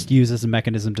that just used as a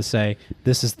mechanism to say,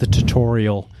 this is the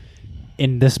tutorial?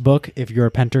 In this book, if you're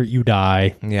a penter, you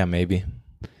die. Yeah, maybe.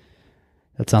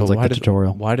 That sounds like the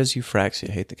tutorial. Why does Euphraxia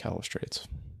hate the Callistrates?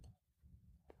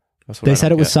 They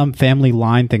said it was some family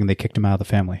line thing. They kicked him out of the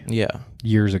family. Yeah.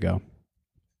 Years ago.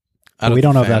 But we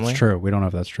don't know if that's true. We don't know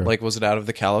if that's true. Like, was it out of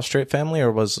the Callistrate family,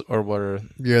 or were?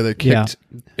 Yeah, they kicked.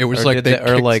 Yeah. It was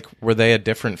like were they a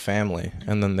different family,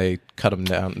 and then they cut them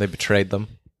down? They betrayed them.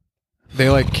 They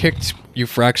like kicked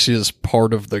Euphraxia's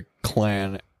part of the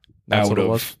clan out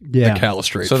of the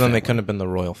Callistrate. So then family. they couldn't have been the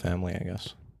royal family, I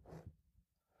guess.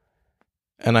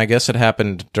 And I guess it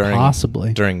happened during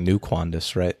New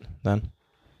Quandis, right? Then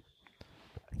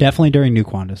definitely during New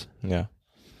Quandis. Yeah.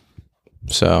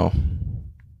 So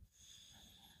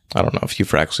I don't know if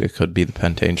Euphraxia could be the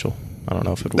Pentangel. I don't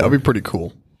know if it would. That'd be pretty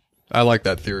cool. I like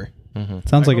that theory. Mm-hmm.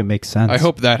 Sounds like it makes sense. I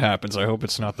hope that happens. I hope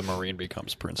it's not the Marine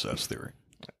becomes princess theory.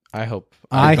 I hope.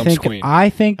 I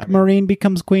think Marine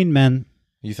becomes queen, man.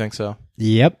 You think so?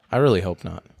 Yep. I really hope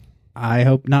not. I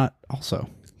hope not also.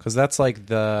 Because that's like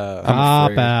the...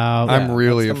 I'm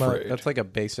really afraid. That's like a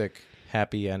basic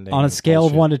happy ending. On a scale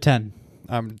of 1 to 10.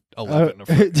 I'm 11.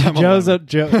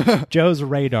 I'm Joe's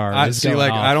radar is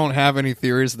going off. I don't have any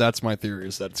theories. That's my theory,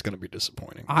 is that it's going to be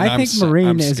disappointing. I think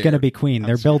Marine is going to be queen.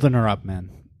 They're building her up,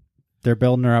 man. They're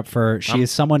building her up for... She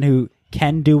is someone who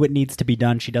can do what needs to be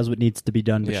done. She does what needs to be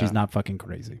done, but she's not fucking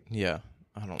crazy. Yeah.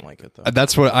 I don't like it, though.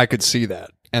 That's what I could see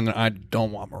that. And I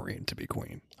don't want Marine to be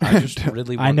queen. I just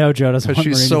really want... I know Joe doesn't want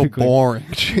Marine to be queen. She's so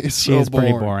boring. She is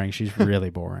pretty boring. She's really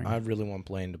boring. I really want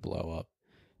Blaine to blow up.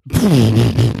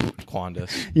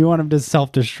 Quandis. You want him to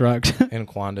self-destruct. In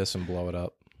Quandis and blow it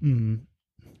up. Mm-hmm.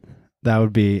 That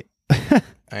would be...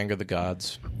 Anger the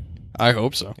gods. I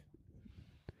hope so.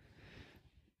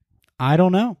 I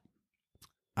don't know.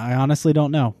 I honestly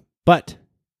don't know. But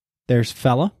there's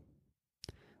Fella.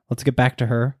 Let's get back to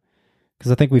her.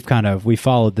 Because I think we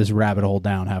followed this rabbit hole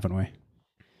down, haven't we?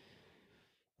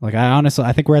 Like, I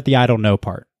think we're at the I don't know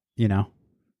part, you know?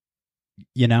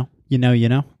 You know?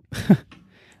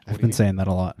 I've been saying that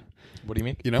a lot. What do you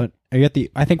mean? You know? But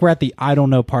I think we're at the I don't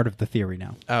know part of the theory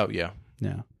now. Oh, yeah.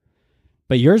 Yeah.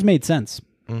 But yours made sense.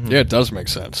 Mm-hmm. Yeah, it does make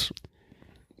sense.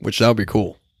 Which, that would be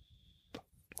cool.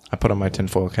 I put on my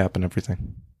tinfoil cap and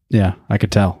everything. Yeah, I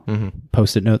could tell. Mm-hmm.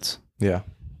 Post-it notes. Yeah.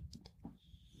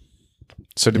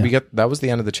 So did we get... That was the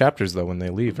end of the chapters, though, when they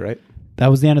leave, right? That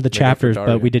was the end of the chapters,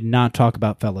 but we did not talk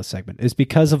about Fella's segment. It's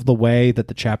because of the way that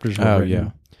the chapters were written. Yeah.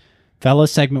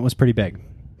 Fella's segment was pretty big.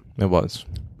 It was.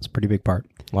 It's a pretty big part.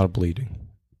 A lot of bleeding.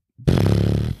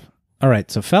 All right,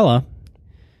 so Fella,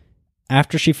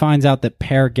 after she finds out that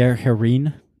Per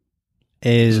Gerherin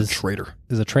is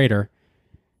a traitor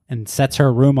and sets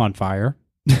her room on fire.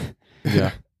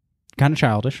 Yeah. Kind of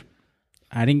childish.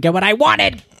 I didn't get what I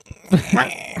wanted.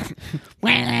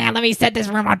 Let me set this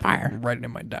room on fire. Write it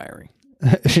in my diary.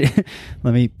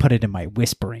 Let me put it in my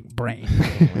whispering brain.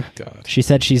 Oh my God. She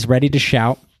said she's ready to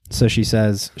shout. So she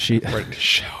says ready to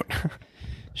shout.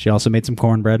 She also made some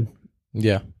cornbread.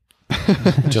 Yeah.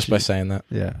 Just by saying that.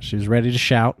 Yeah. She was ready to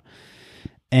shout.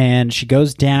 And she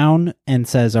goes down and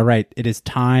says, all right, it is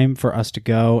time for us to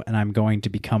go, and I'm going to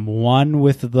become one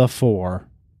with the four.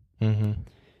 Mm-hmm.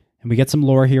 And we get some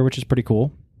lore here, which is pretty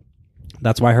cool.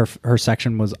 That's why her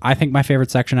section was, I think, my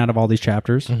favorite section out of all these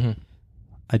chapters. Mm-hmm.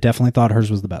 I definitely thought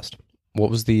hers was the best. What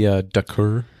was the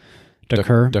Dakur?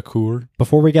 Dakur.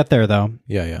 Before we get there, though.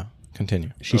 Yeah.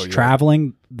 Continue. She's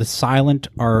traveling. The silent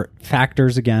are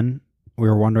factors again. We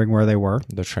were wondering where they were.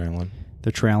 They're trailing.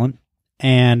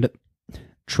 And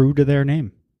true to their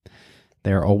name,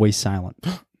 they're always silent.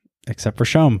 Except for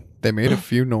Shom. They made a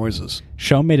few noises.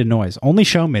 Shom made a noise. Only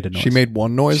Shom made a noise. She made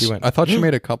one noise? I thought she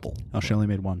made a couple. Oh, she only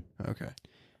made one. Okay.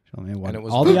 She only made one. And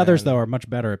all the others, though, are much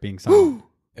better at being silent.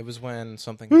 It was when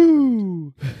something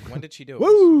happened. When did she do it?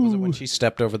 Was it when she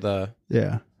stepped over the...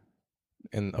 Yeah.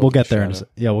 We'll get there in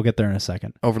a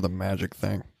second. Over the magic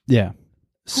thing. Yeah.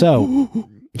 So...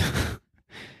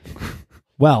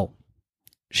 Well,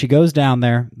 she goes down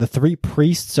there. The three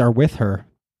priests are with her.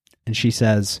 And she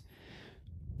says,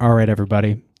 all right,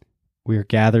 everybody. We are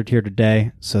gathered here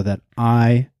today so that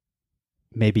I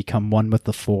may become one with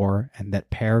the four and that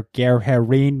Per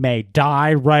Gerherin may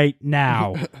die right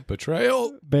now.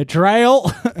 Betrayal.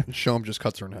 Shom just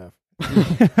cuts her in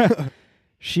half.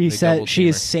 She said she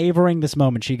is savoring this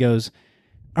moment. She goes,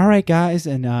 all right, guys.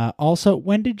 And also,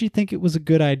 when did you think it was a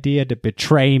good idea to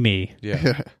betray me?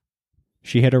 Yeah.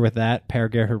 She hit her with that. Per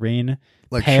Gerherin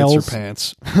like shits her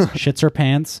pants. Shits her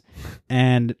pants.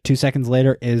 And 2 seconds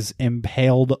later is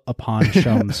impaled upon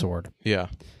Shom's sword. Yeah.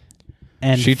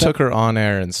 And she took her on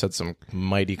air and said some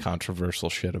mighty controversial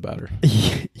shit about her.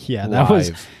 Yeah,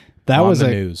 Live that on was the a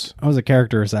news. That was a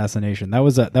character assassination. That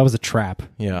was a trap.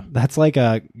 Yeah. That's like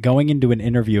going into an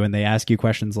interview and they ask you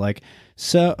questions like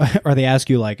or they ask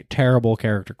you like terrible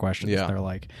character questions. Yeah. They're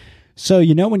like, so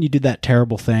when you did that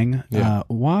terrible thing,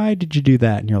 why did you do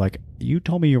that? And you're like, you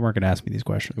told me you weren't going to ask me these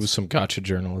questions. It was some gotcha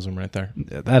journalism right there.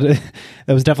 That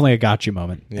was definitely a gotcha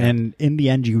moment. Yeah. And in the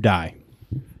end, you die.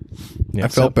 Yeah, I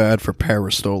felt bad for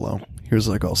Parastolo. He was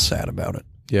like all sad about it.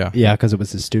 Yeah. Yeah, because it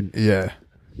was his student. Yeah.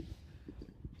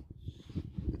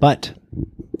 But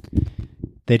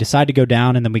they decide to go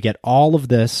down, and then we get all of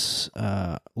this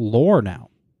lore now.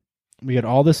 We get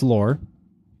all this lore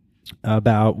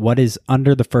about what is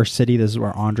under the first city. This is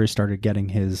where Andre started getting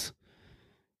his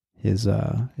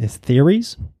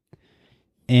theories.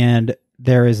 And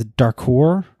there is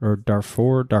Darkur.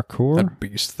 That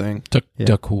beast thing.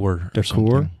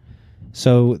 Dakur.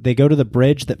 So they go to the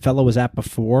bridge that Fella was at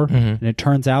before, Mm-hmm. and it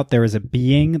turns out there is a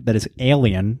being that is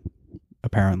alien,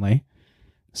 apparently.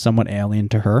 Somewhat alien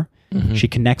to her. Mm-hmm. She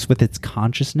connects with its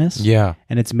consciousness. Yeah.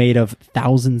 And it's made of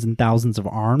thousands and thousands of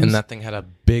arms. And that thing had a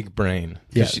big brain.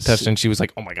 Yeah. She touched it and she was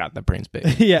like, oh my God, that brain's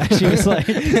big. Yeah, she was like...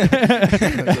 That's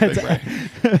a big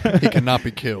brain. He cannot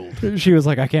be killed. She was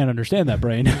like, I can't understand that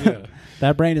brain. Yeah.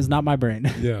 That brain is not my brain.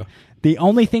 Yeah. The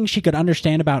only thing she could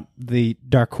understand about the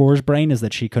Darkur's brain is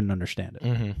that she couldn't understand it,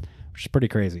 Mm-hmm. which is pretty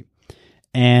crazy.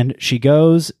 And she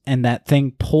goes, and that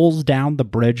thing pulls down the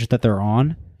bridge that they're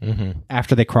on Mm-hmm.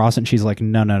 after they cross it, and she's like,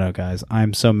 no, guys,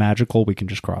 I'm so magical, we can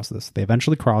just cross this. They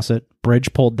eventually cross it,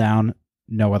 bridge pulled down,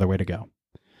 no other way to go.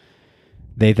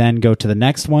 They then go to the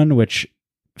next one, which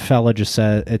Fella just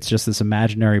said, it's just this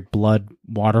imaginary blood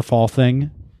waterfall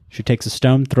thing. She takes a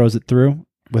stone, throws it through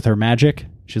with her magic.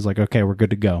 She's like, okay, we're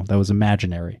good to go. That was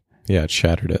imaginary. Yeah, it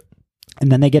shattered it.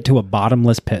 And then they get to a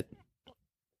bottomless pit.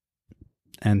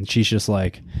 And she's just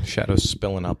like... Shadows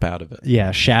spilling up out of it. Yeah,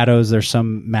 shadows. There's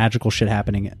some magical shit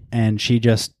happening. And she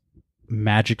just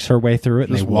magics her way through it.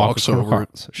 And Just they walk walks over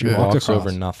across. She Yeah. walks Walks across.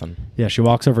 over nothing. Yeah, she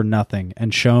walks over nothing.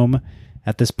 And Shom,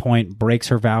 at this point, breaks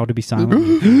her vow to be silent.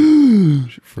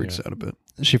 She freaks out a bit.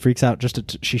 She freaks out.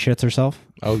 She shits herself.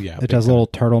 Oh, yeah. It does a little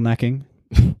turtlenecking.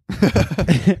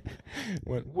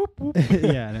 Went whoop, whoop.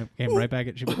 Yeah, and it came right back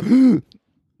at she. Don't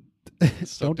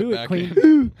do it,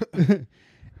 Queen.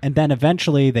 And then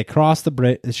eventually they cross the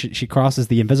bridge. She crosses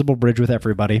the invisible bridge with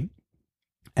everybody,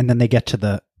 and then they get to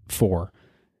the 4,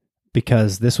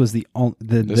 because this was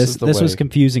this was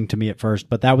confusing to me at first,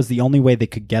 but that was the only way they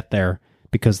could get there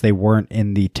because they weren't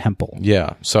in the temple.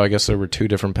 Yeah, so I guess there were 2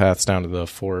 different paths down to the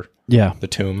 4. Yeah, The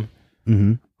tomb.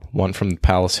 mm-hmm. One from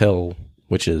Palace Hill,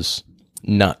 which is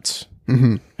nuts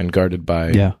and guarded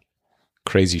by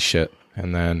crazy shit,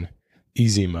 and then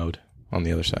easy mode on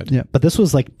the other side. Yeah, but this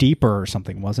was like deeper or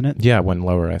something, wasn't it? Yeah, it went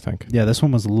lower, I think. Yeah, this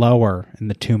one was lower in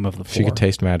the tomb of the 4. She could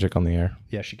taste magic on the air.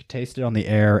 Yeah, she could taste it on the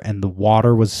air, and the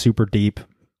water was super deep.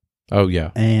 Oh,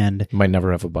 yeah. And Might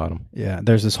never have a bottom. yeah,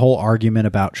 there's this whole argument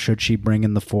about should she bring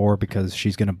in the 4 because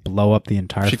she's going to blow up the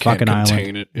entire She can't fucking island.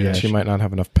 contain it. Yeah. She might not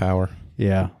have enough power.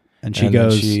 Yeah, and she And then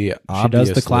goes. she She does the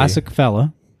obviously- classic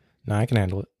Fella. No, I can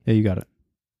handle it. Yeah, you got it.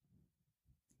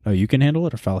 Oh, you can handle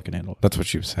it, or Fella can handle it? That's what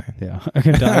she was saying. Yeah, I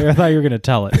can tell. I thought you were going to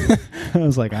tell it. I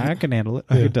was like, I can handle it.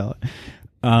 I can tell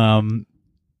it.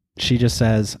 She just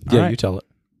says, "All Yeah, right, you tell it.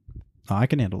 oh, I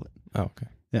can handle it." Oh, okay.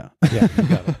 Yeah. Yeah, you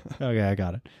got it. Okay, I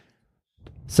got it.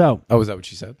 So, Oh, is that what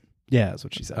she said? yeah, that's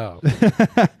what she said. Oh,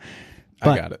 I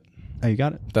I got it. Oh, you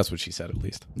got it? That's what she said, at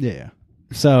least. Yeah.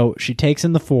 So she takes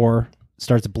in the 4,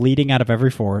 starts bleeding out of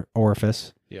every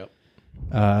orifice. Yep.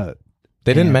 Yeah.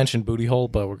 They didn't mention booty hole,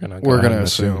 but we're gonna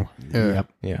assume. Yeah.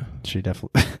 Yep. Yeah. She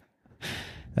definitely.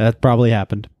 That probably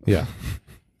happened. Yeah.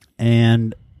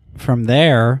 And from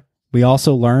there, we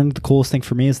also learned the coolest thing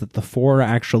for me is that the 4 are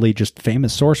actually just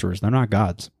famous sorcerers. They're not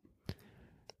gods.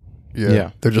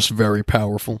 Yeah. They're just very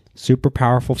powerful. Super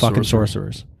powerful fucking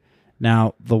sorcerers.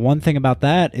 Now, the one thing about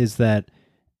that is that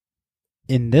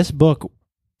in this book,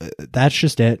 that's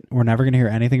just it. We're never going to hear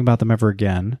anything about them ever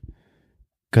again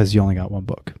because you only got 1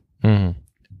 book. Mm-hmm.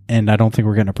 And I don't think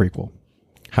we're getting a prequel.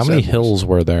 How many 7 hills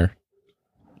were there?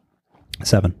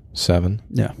 7. 7.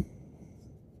 Yeah.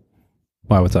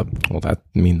 Why, what's up? Well, that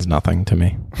means nothing to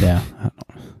me. Yeah.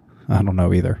 I don't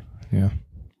know either. Yeah.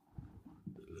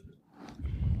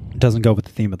 It doesn't go with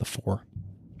the theme of the 4.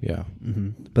 Yeah.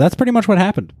 But that's pretty much what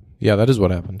happened. Yeah, that is what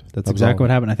happened. That's That was exactly all.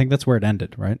 what happened. I think that's where it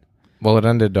ended, right? Well, it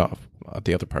ended off at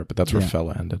the other part, but that's where Yeah.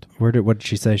 Fella ended. What did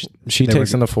she say? She They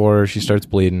takes were- in the 4, she starts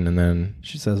bleeding, and then,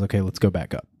 She says, okay, let's go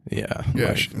back up. yeah. Yeah,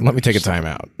 Let she- let me take a time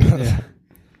out. Yeah.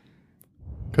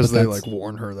 Because But they that's- like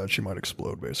warn her that she might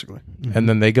explode, basically. And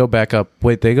then they go back up.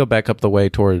 Wait, they go back up the way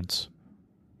towards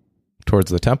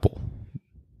the temple.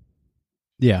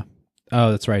 Yeah.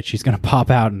 Oh, that's right. She's gonna pop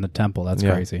out in the temple. That's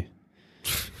Yeah. crazy.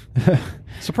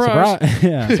 Surprise!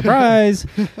 Yeah, surprise.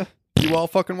 You all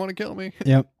fucking want to kill me?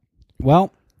 Yep.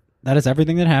 Well, that is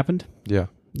everything that happened. Yeah.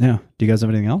 Yeah. Do you guys have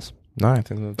anything else? No, I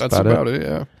think That's about it.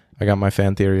 Yeah. I got my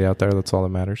fan theory out there. That's all that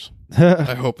matters.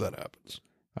 I hope that happens.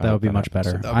 That would be much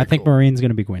better. That'd be I think cool. Marine's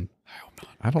gonna be queen.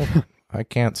 I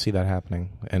can't see that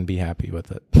happening and be happy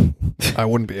with it. I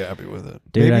wouldn't be happy with it.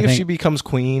 Dude, Maybe I if think, she becomes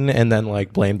queen and then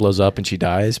like Blaine blows up and she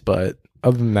dies, but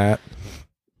other than that,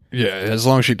 Yeah, as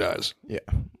long as she dies. yeah.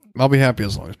 I'll be happy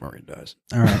as long as Marine dies.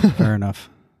 all right, fair enough.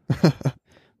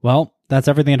 Well, that's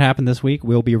everything that happened this week.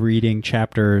 We'll be reading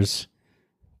chapters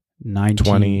 19,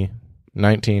 20,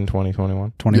 19, 20,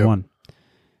 21. 21.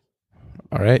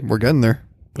 All right. We're getting there.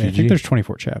 Wait, I GG. think there's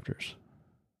 24 chapters.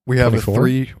 We have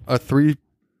 24? a three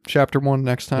chapter one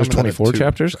next time. There's and then a 24 two.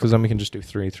 chapters? Because then we can just do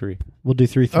 3. We'll do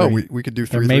 3. Oh, we could do Or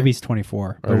 3. maybe it's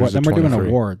 24. But Or is then it we're doing 23?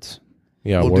 awards.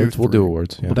 Yeah, We'll do awards. We'll do 3.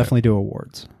 awards. Yeah. We'll definitely do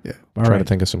awards. Yeah. All Try right. to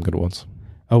think of some good ones.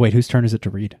 Oh, wait, whose turn is it to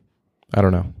read? I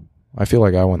don't know. I feel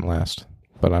like I went last,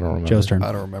 but I don't remember. Joe's turn.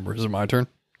 I don't remember. Is it my turn?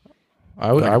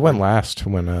 I went last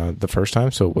when the first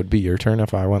time, so it would be your turn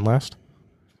if I went last.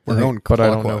 We're going But clockwise.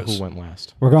 I don't know who went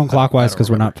last. We're going clockwise I don't because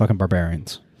we're remember. not fucking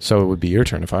barbarians. So it would be your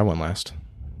turn if I went last.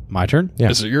 My turn? Yeah.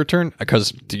 Is it your turn?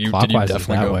 Because did you Clockwise is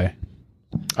definitely that go? way.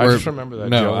 I Or- just remember that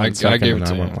No, Joe went I second gave and it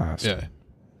to I you. went last. Yeah,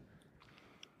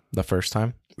 The first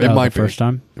time? it Oh, might the first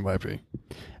time? It might be.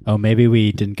 Oh, maybe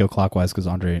we didn't go clockwise because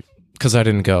Andre... Because I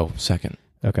didn't go second.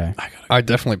 Okay. I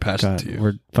definitely passed God, it to you.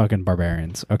 we're fucking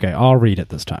barbarians. Okay, I'll read it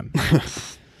this time.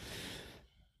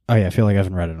 Oh, yeah, I feel like I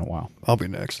haven't read it in a while. I'll be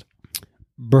next.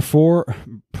 Before...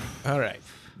 All right.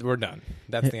 We're done.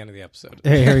 That's the end of the episode.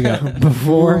 Hey, here we go.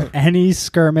 Before any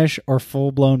skirmish or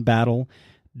full-blown battle,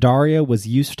 Daria was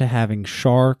used to having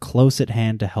Shar close at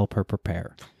hand to help her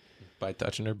prepare. By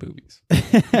touching her boobies.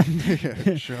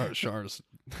 Yeah, Shar's.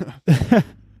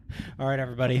 All right,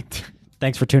 everybody.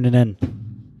 Thanks for tuning in.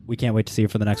 We can't wait to see you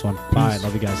for the next one. Bye.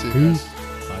 Love you guys. See you Peace. guys.